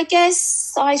like, well, I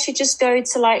guess I should just go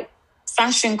to like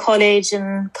fashion college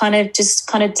and kind of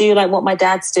do like what my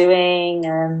dad's doing.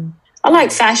 And I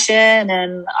like fashion,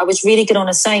 and I was really good on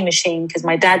a sewing machine because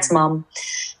my dad's mum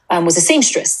was a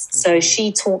seamstress. So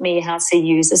she taught me how to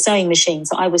use a sewing machine.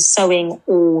 So I was sewing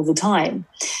all the time.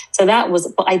 So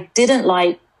but I didn't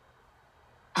like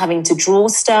having to draw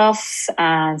stuff.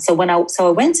 And so I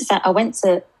went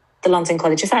to the London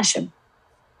College of Fashion.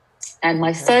 And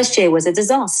my first year was a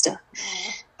disaster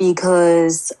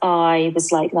because I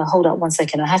was like, no, hold up 1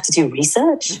 second. I have to do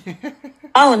research.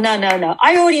 Oh, no.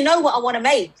 I already know what I want to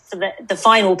make for the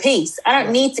final piece. I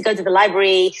don't need to go to the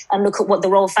library and look at what the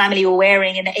royal family were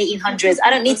wearing in the 1800s. I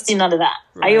don't need to do none of that.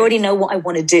 Right. I already know what I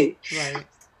want to do. Right.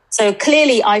 So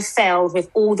clearly I failed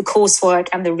with all the coursework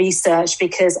and the research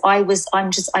because I'm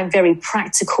very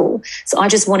practical. So I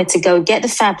just wanted to go get the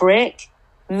fabric,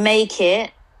 make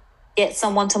it, get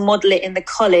someone to model it in the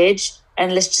college,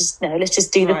 and let's just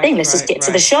do the thing. Let's just get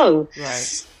to the show.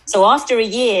 Right. So after a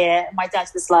year, my dad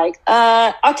was like,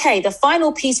 okay, the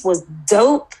final piece was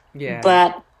dope. Yeah.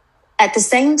 But at the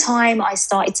same time, I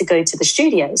started to go to the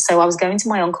studio. So I was going to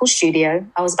my uncle's studio.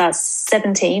 I was about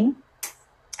 17.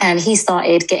 And he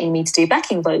started getting me to do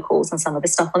backing vocals and some of the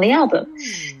stuff on the album.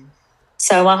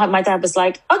 So my dad was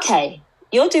like, okay,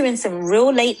 you're doing some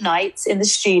real late nights in the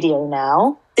studio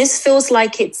now. This feels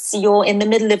like you're in the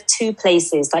middle of two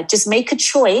places. Like, just make a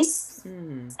choice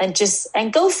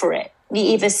and go for it. You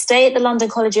either stay at the London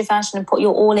College of Fashion and put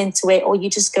your all into it, or you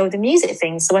just go with the music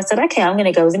thing. So I said, okay, I'm going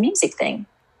to go with the music thing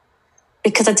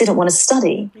because I didn't want to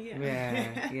study.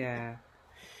 Yeah.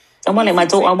 I won't let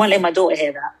my daughter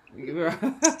hear that.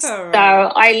 So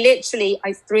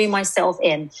I threw myself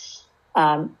in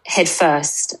head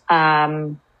first.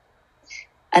 And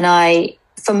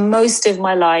for most of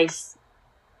my life,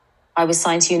 I was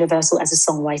signed to Universal as a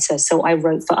songwriter. So I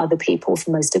wrote for other people for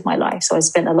most of my life. So I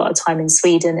spent a lot of time in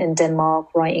Sweden and Denmark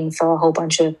writing for a whole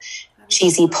bunch of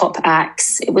cheesy pop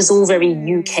acts. It was all very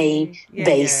UK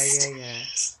based.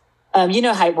 Yeah. You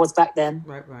know how it was back then.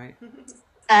 Right.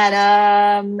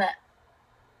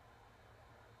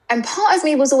 And part of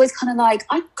me was always kind of like,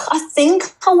 I think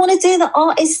I want to do the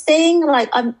artist thing. Like,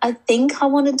 I think I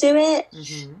want to do it.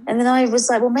 Mm-hmm. And then I was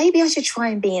like, well, maybe I should try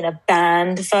and be in a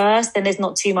band first. Then there's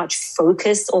not too much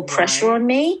focus or pressure on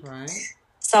me. Right.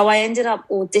 So I ended up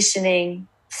auditioning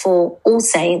for All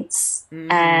Saints.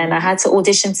 Mm-hmm. And I had to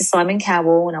audition to Simon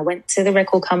Cowell. And I went to the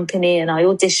record company and I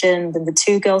auditioned. And the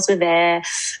two girls were there.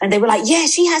 And they were like, yeah,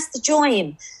 she has to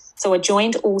join. So I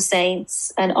joined All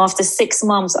Saints. And after 6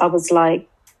 months, I was like,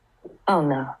 oh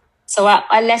no. So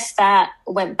I left that,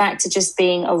 went back to just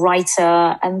being a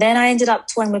writer. And then I ended up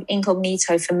touring with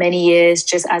Incognito for many years,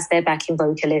 just as their backing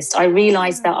vocalist. I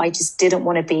realized that I just didn't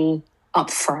want to be up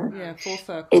front. Yeah, full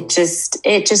circle. It just,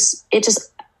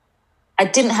 I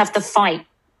didn't have the fight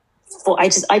I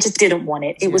just didn't want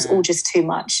it. It was all just too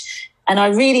much. And I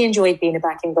really enjoyed being a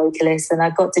backing vocalist, and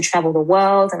I got to travel the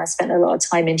world, and I spent a lot of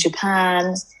time in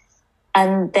Japan.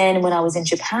 And then when I was in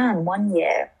Japan one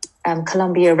year,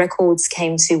 Columbia Records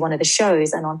came to one of the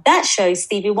shows, and on that show,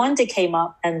 Stevie Wonder came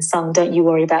up and sung "Don't You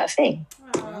Worry About a Thing."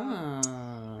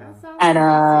 And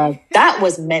that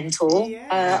was mental.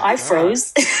 I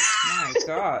froze. My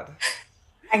God.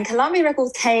 And Columbia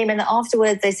Records came, and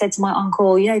afterwards they said to my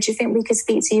uncle, do you think we could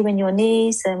speak to you and your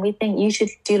niece? And we think you should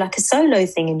do like a solo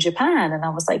thing in Japan. And I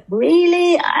was like,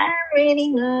 really? I don't really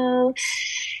know.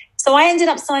 So I ended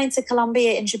up signed to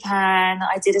Columbia in Japan.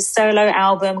 I did a solo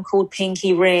album called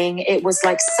Pinky Ring. It was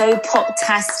like so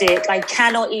pop-tastic. I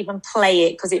cannot even play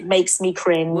it because it makes me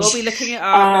cringe. We'll be looking it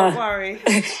up, don't worry.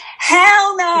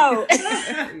 Hell no!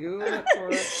 You look for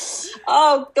it.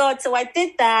 Oh, God. So I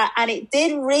did that and it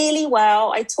did really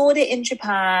well. I toured it in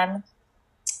Japan.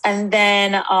 And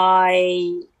then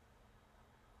I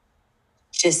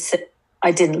just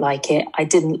I didn't like it. I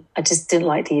just didn't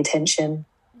like the attention.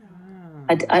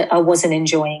 I wasn't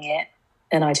enjoying it.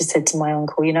 And I just said to my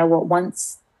uncle, you know what,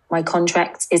 once my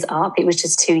contract is up, it was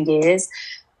just 2 years.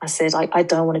 I said, I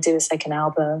don't want to do a second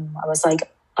album. I was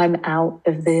like, I'm out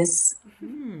of this.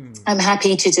 I'm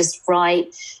happy to just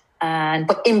write.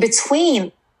 But in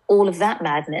between all of that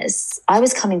madness, I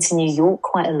was coming to New York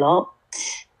quite a lot.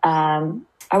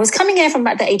 I was coming here from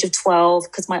about the age of 12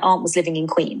 because my aunt was living in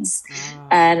Queens.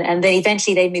 And then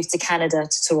eventually they moved to Canada,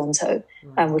 to Toronto,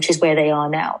 which is where they are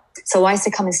now. So I used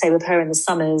to come and stay with her in the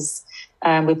summers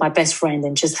with my best friend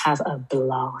and just have a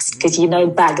blast. Because, you know,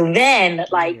 back then,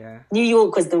 New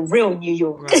York was the real New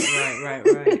York.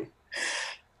 Right.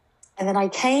 And then I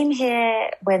came here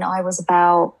when I was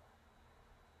about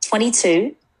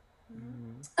 22.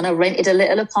 And I rented a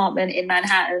little apartment in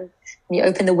Manhattan. And you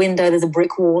open the window, there's a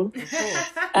brick wall.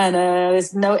 And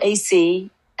there's no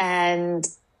AC. And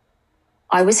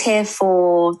I was here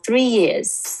for 3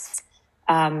 years.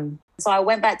 So I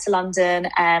went back to London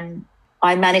and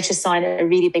I managed to sign a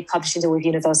really big publishing deal with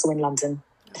Universal in London.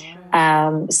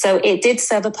 So it did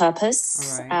serve a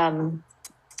purpose. And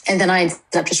then I ended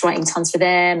up just writing tons for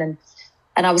them.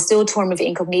 And I was still touring with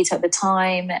Incognito at the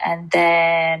time. And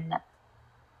then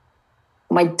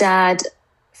my dad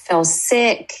fell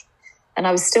sick and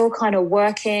I was still kind of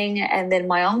working. And then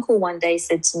my uncle one day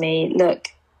said to me, look,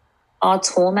 our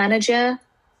tour manager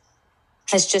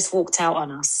has just walked out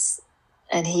on us.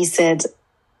 And he said,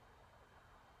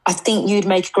 I think you'd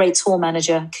make a great tour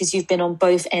manager because you've been on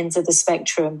both ends of the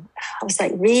spectrum. I was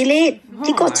like, really?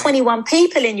 You got 21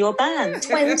 people in your band,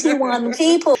 21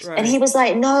 people. Right. And he was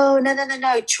like, no,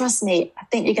 trust me. I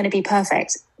think you're going to be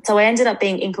perfect. So I ended up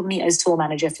being Incognito's tour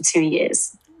manager for 2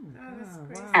 years.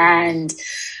 And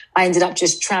I ended up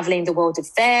just traveling the world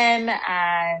with them.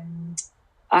 And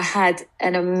I had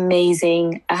an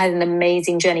amazing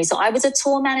journey. So I was a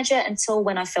tour manager until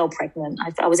when I fell pregnant.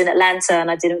 I was in Atlanta and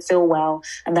I didn't feel well.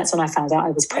 And that's when I found out I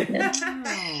was pregnant.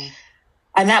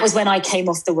 And that was when I came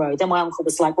off the road. Then my uncle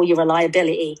was like, well, you're a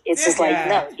liability. It's just like,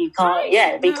 no, you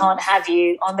can't, we can't have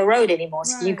you on the road anymore.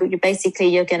 So you're going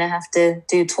to have to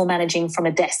do tour managing from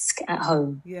a desk at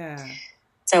home. Yeah.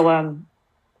 So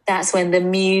that's when the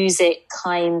music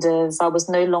I was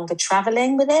no longer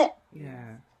traveling with it. Yeah.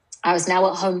 I was now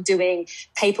at home doing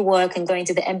paperwork and going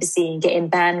to the embassy and getting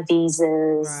band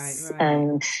visas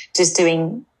and just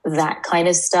doing that kind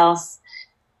of stuff.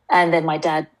 And then my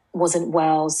dad wasn't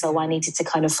well, so I needed to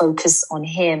kind of focus on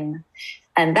him.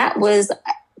 And that was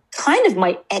kind of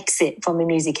my exit from the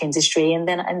music industry. And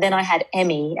then I had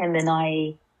Emmy, and then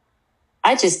I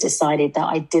just decided that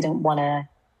I didn't want to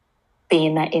be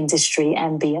in that industry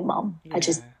and be a mum. Yeah.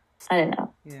 I don't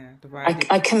know. Yeah,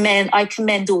 I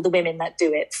commend all the women that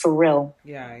do it for real.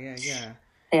 Yeah.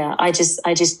 Yeah, I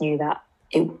just knew that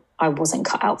I wasn't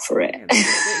cut out for it.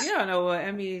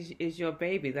 Emmy is your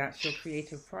baby. That's your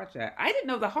creative project. I didn't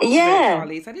know the whole of it,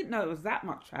 Charlize. I didn't know it was that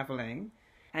much traveling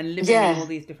and living in all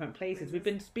these different places. We've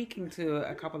been speaking to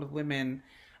a couple of women.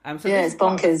 So this is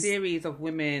part of a series of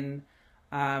women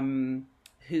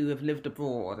who have lived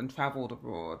abroad and travelled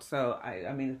abroad. So,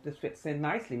 I mean, this fits in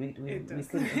nicely. We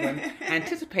couldn't have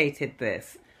anticipated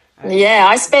this.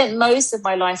 I spent most of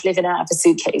my life living out of a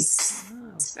suitcase.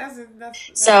 That's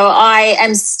so I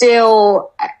am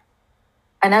still,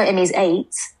 I know Emmy's 8,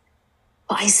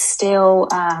 but I still,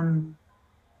 and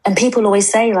people always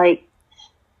say, like,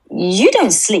 you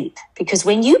don't sleep because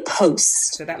when you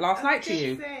post. So that last night to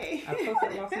you. I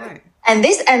posted last night. And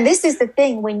this is the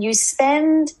thing, when you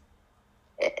spend,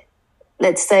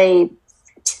 let's say,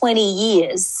 20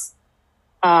 years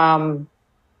on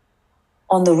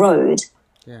the road,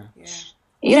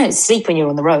 you don't sleep when you're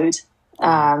on the road.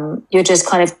 You're just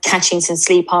kind of catching some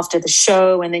sleep after the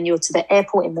show, and then you're to the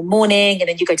airport in the morning, and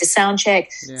then you go to sound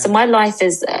check. Yeah. So my life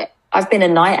is, I've been a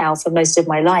night owl for most of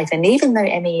my life. And even though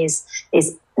Emmy is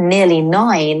nearly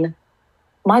 9,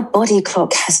 my body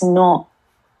clock has not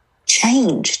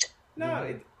changed.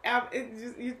 No,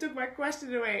 you took my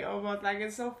question away almost. Like,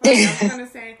 it's so funny. I was going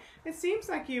to say, it seems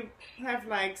like you have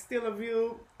like still a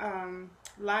real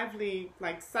lively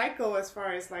like cycle as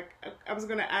far as like, I was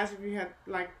going to ask if you had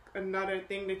like another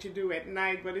thing that you do at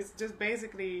night, but it's just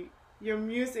basically your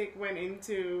music went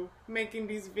into making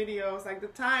these videos, like the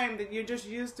time that you're just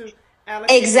used to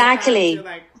allocating time to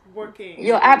like working.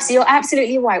 You're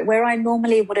absolutely right. Where I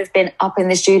normally would have been up in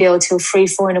the studio till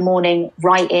 3-4 in the morning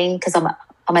writing, because I'm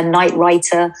a night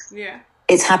writer. Yeah,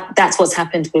 that's what's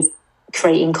happened with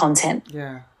creating content.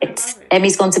 Yeah,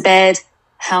 Emmy's gone to bed,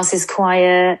 house is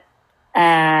quiet,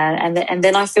 and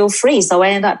then I feel free. So I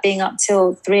end up being up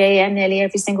till 3 a.m. nearly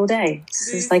every single day.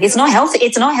 It's like, it's not healthy.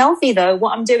 It's not healthy though.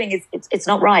 What I'm doing is it's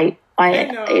not right.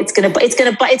 It's gonna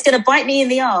bite me in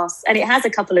the ass, and it has a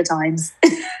couple of times.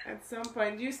 At some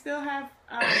point, do you still have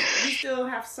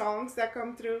songs that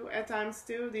come through at times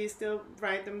too? Do you still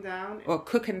write them down or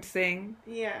cook and sing?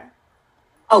 Yeah.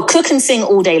 Oh, cook and sing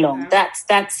all day long. That's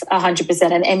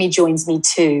 100%. And Emmy joins me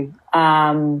too.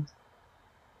 But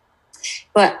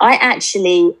I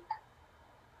actually,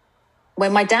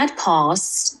 when my dad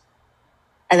passed,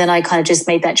 and then I kind of just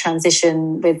made that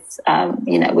transition with,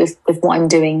 with what I'm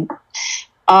doing.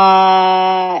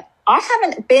 I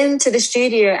haven't been to the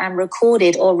studio and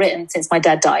recorded or written since my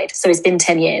dad died. So it's been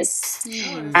 10 years.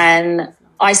 And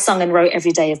I sung and wrote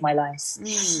every day of my life.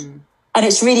 And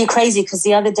it's really crazy because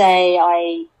the other day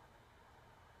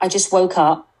I just woke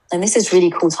up, and this is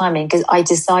really cool timing because I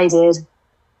decided,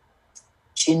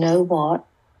 do you know what?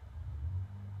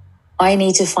 I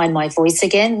need to find my voice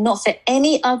again, not for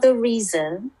any other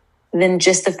reason than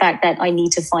just the fact that I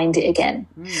need to find it again.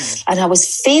 And I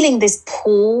was feeling this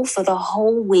pull for the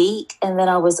whole week. And then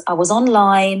I was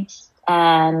online,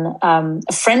 and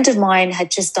a friend of mine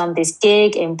had just done this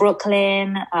gig in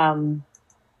Brooklyn,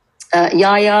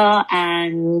 Yaya,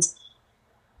 and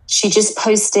she just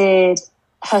posted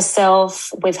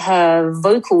herself with her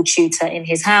vocal tutor in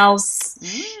his house.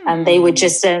 And they were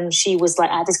just, she was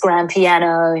like at this grand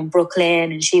piano in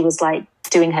Brooklyn, and she was like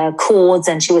doing her chords,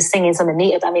 and she was singing some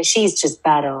Anita. I mean, she's just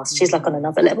badass. She's like on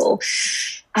another level.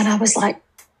 And I was like,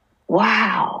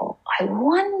 wow, I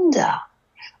wonder,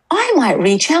 I might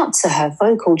reach out to her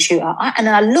vocal tutor. And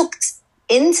I looked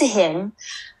into him,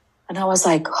 and I was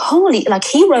like, holy, like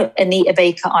he wrote Anita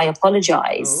Baker, I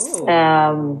Apologize,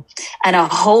 and a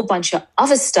whole bunch of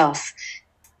other stuff.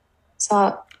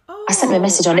 So I sent him a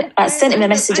message on it. I sent him a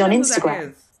message on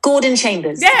Instagram. Gordon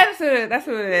Chambers. Yeah, that's who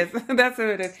it is. That's who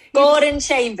it is. Gordon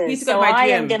Chambers. So I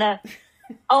am going to,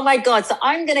 oh my God. So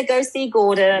I'm going to go see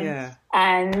Gordon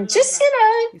and just,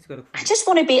 I just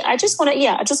want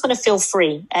to feel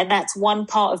free. And that's one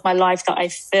part of my life that I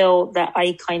feel that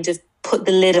I kind of put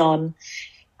the lid on.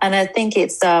 And I think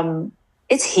it's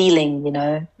healing, you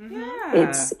know.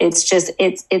 Yeah.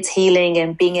 It's healing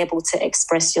and being able to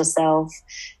express yourself.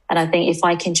 And I think if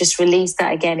I can just release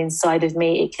that again inside of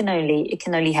me, it can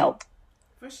only help.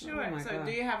 For sure. So God.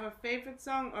 Do you have a favorite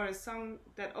song or a song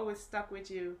that always stuck with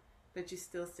you that you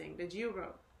still sing, that you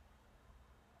wrote?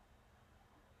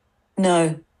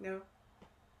 No,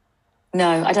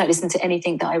 I don't listen to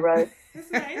anything that I wrote. That's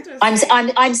very interesting.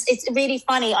 I'm. It's really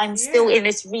funny. I'm still in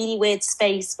this really weird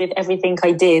space with everything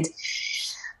I did.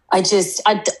 I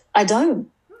don't.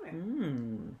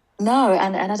 No,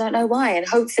 and I don't know why. And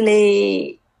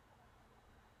hopefully,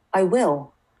 I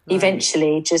will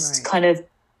eventually just kind of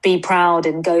be proud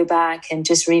and go back and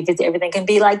just revisit everything and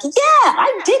be like,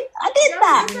 I did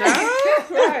that.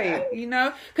 Right? You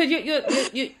know, because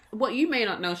you what you may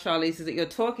not know, Charlize, is that you're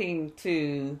talking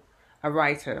to a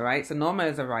writer, right? So Norma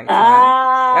is a writer.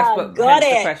 That's what begs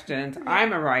the questions.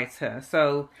 I'm a writer.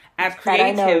 So as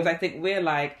creatives, I think we're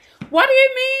like, what do you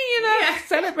mean? You know,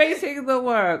 celebrating the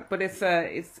work, but it's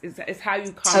how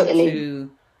you come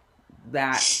to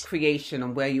that creation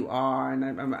and where you are.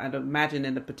 And I'd imagine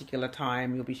in a particular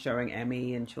time you'll be showing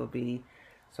Emmy, and she'll be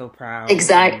so proud.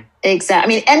 Exactly. I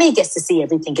mean, Emmy gets to see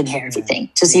everything and hear everything.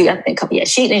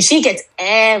 She gets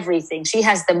everything. She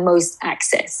has the most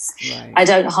access. Right. I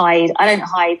don't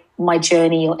hide my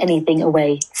journey or anything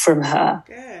away from her.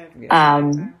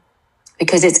 Good.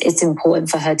 Because it's important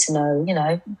for her to know, you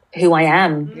know, who I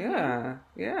am. Yeah.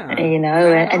 You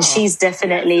know, and she's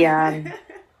definitely a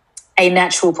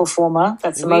natural performer.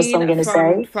 That's the most I'm going to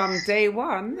say. From day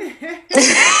one.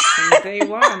 From day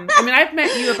one. I mean, I've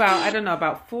met you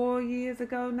about 4 years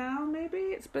ago now, maybe.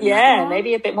 It's been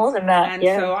maybe a bit more than that. And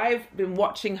so I've been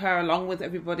watching her along with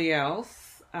everybody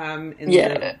else in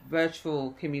the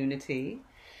virtual community.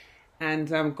 And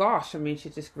gosh, I mean,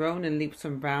 she's just grown in leaps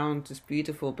and bounds, just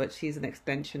beautiful. But she's an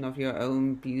extension of your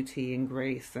own beauty and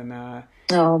grace. And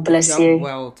oh, bless you.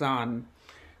 Well done.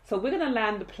 So we're going to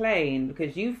land the plane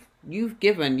because you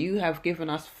have given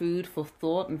us food for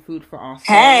thought and food for ourselves.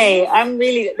 Hey,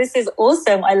 this is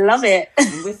awesome. I love it.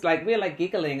 And we're like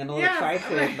giggling and all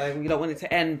excited. Like we don't want it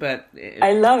to end, but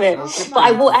I love it. But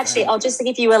I will I'll just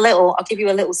give you a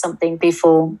little something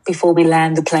before we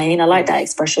land the plane. I like that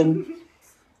expression.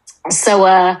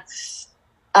 So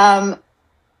so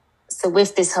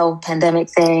with this whole pandemic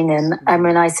thing, and I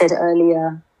mean, I said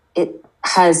earlier,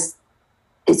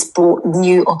 it's brought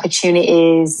new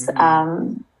opportunities.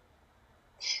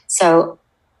 So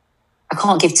I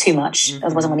can't give too much,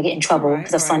 otherwise I'm going to get in trouble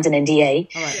because I've signed an NDA.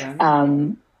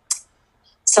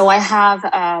 So I have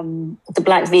the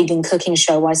Black Vegan Cooking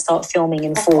Show I start filming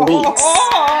in 4 weeks.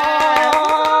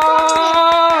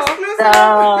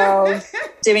 So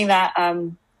doing that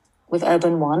with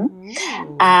Urban One.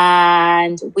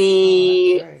 And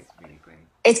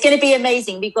it's going to be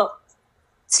amazing. We've got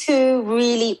 2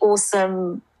 really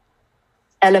awesome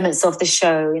elements of the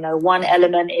show. You know, one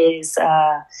element is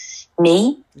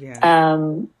me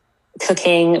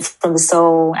cooking from the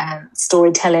soul and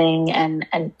storytelling and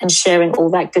sharing all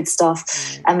that good stuff.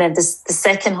 And then the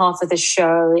second half of the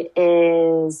show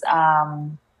is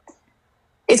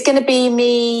it's going to be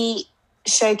me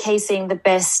showcasing the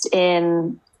best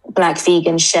in Black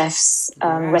vegan chefs,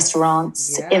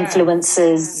 restaurants,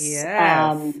 influencers,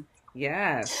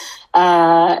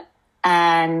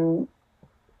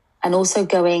 and also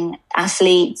going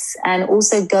athletes, and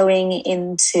also going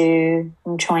into,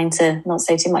 I'm trying to not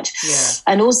say too much,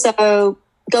 and also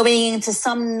going into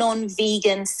some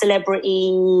non-vegan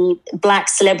Black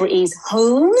celebrities'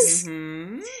 homes,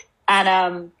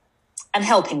 and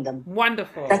helping them.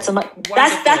 Wonderful. That's the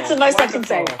most I can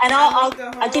say. And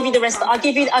I'll give you the rest. I'll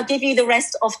give you the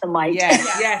rest off the mic.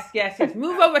 Yes.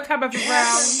 Move over, Tabitha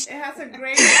Brown. It has a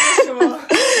great visual.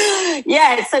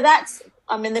 Yeah. So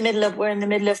we're in the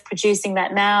middle of producing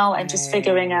that now, and just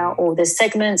figuring out all the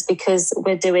segments, because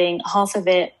we're doing half of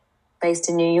it based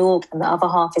in New York and the other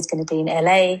half is going to be in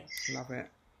LA. Love it.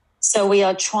 So we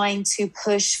are trying to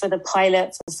push for the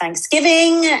pilot for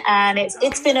Thanksgiving, and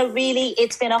it's been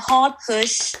a hard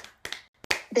push.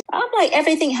 I'm like,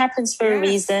 everything happens for a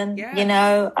reason, you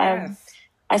know.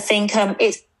 I think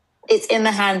it's in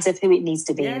the hands of who it needs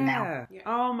to be in now.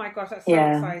 Oh my gosh, that's so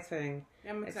exciting.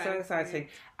 It's so exciting.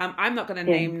 I'm not going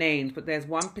to name names, but there's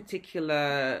one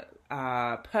particular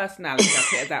personality, I'll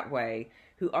put it that way,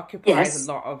 who occupies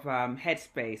a lot of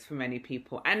headspace for many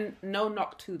people. And no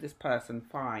knock to this person,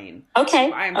 fine. Okay.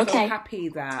 But I am so happy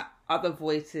that other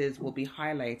voices will be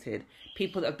highlighted.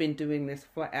 People that have been doing this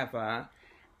forever.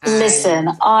 Listen,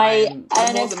 I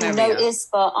don't know if you noticed,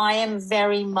 but I am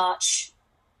very much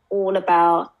all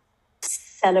about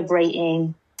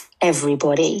celebrating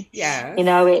everybody. Yeah. You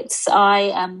know,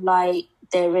 I am like,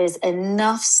 there is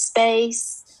enough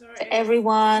space for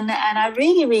everyone. And I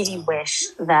really, really wish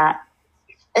that,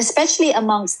 especially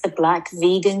amongst the Black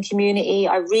vegan community,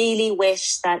 I really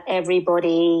wish that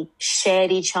everybody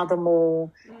shared each other more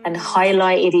and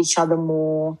highlighted each other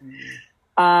more.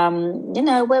 You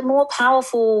know, we're more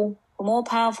powerful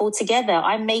together.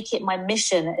 I make it my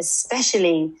mission,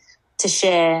 especially to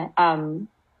share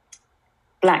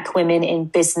Black women in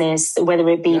business, whether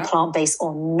it be plant-based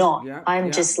or not.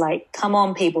 I'm just like, come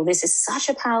on, people, this is such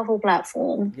a powerful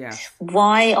platform.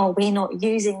 Why are we not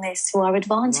using this to our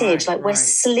advantage? We're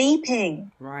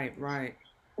sleeping. Right.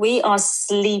 We are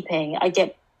sleeping. I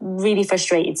get really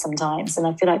frustrated sometimes, and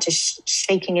I feel like just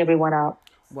shaking everyone up.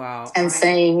 Wow. And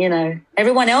saying, you know,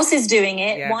 everyone else is doing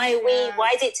it. Yes. Why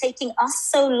is it taking us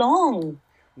so long?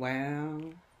 Well,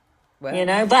 you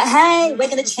know, but hey, we're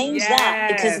going to change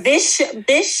that, because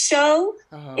this show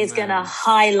is going to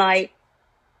highlight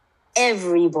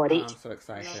everybody. I'm so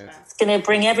excited. It's going to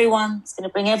bring everyone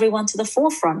to the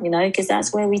forefront, you know, because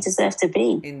that's where we deserve to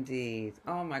be. Indeed.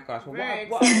 Oh my gosh. What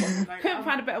couldn't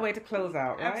find a better way to close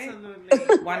out, right?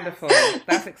 Absolutely. Wonderful.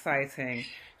 That's exciting.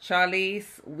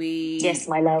 Charlize, we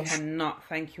my love, cannot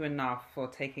thank you enough for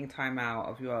taking time out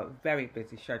of your very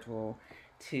busy schedule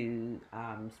to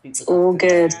speak with us. All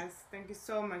good. Yes, thank you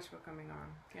so much for coming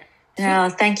on. Yeah,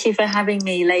 thank you for having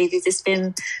me, ladies. It's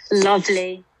been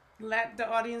lovely. Let the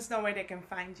audience know where they can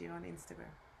find you on Instagram.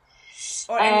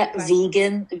 Or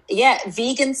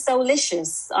Vegan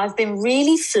Soulicious. I've been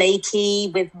really flaky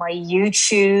with my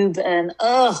YouTube and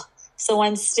so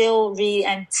I'm still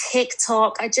and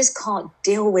TikTok. I just can't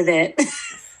deal with it.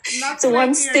 So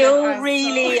I'm still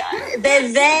really,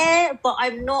 they're there, but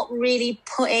I'm not really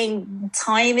putting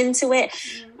time into it.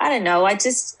 I don't know. I'm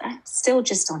still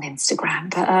just on Instagram.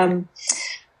 But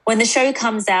when the show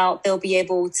comes out, they'll be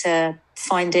able to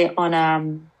find it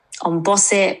on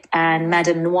Bossip and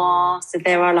Madame Noir. So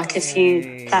there are like a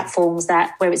few platforms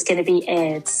where it's going to be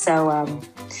aired. So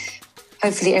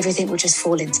hopefully everything will just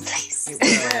fall into place.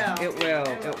 It will.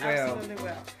 Absolutely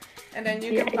will. And then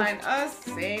you can find us,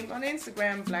 same on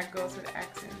Instagram, Black Girls with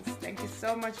Accents. Thank you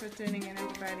so much for tuning in,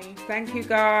 everybody. Thank you,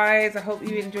 guys. I hope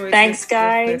you enjoyed Thanks,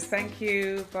 guys. Thank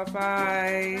you.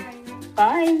 Bye-bye.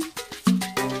 Bye.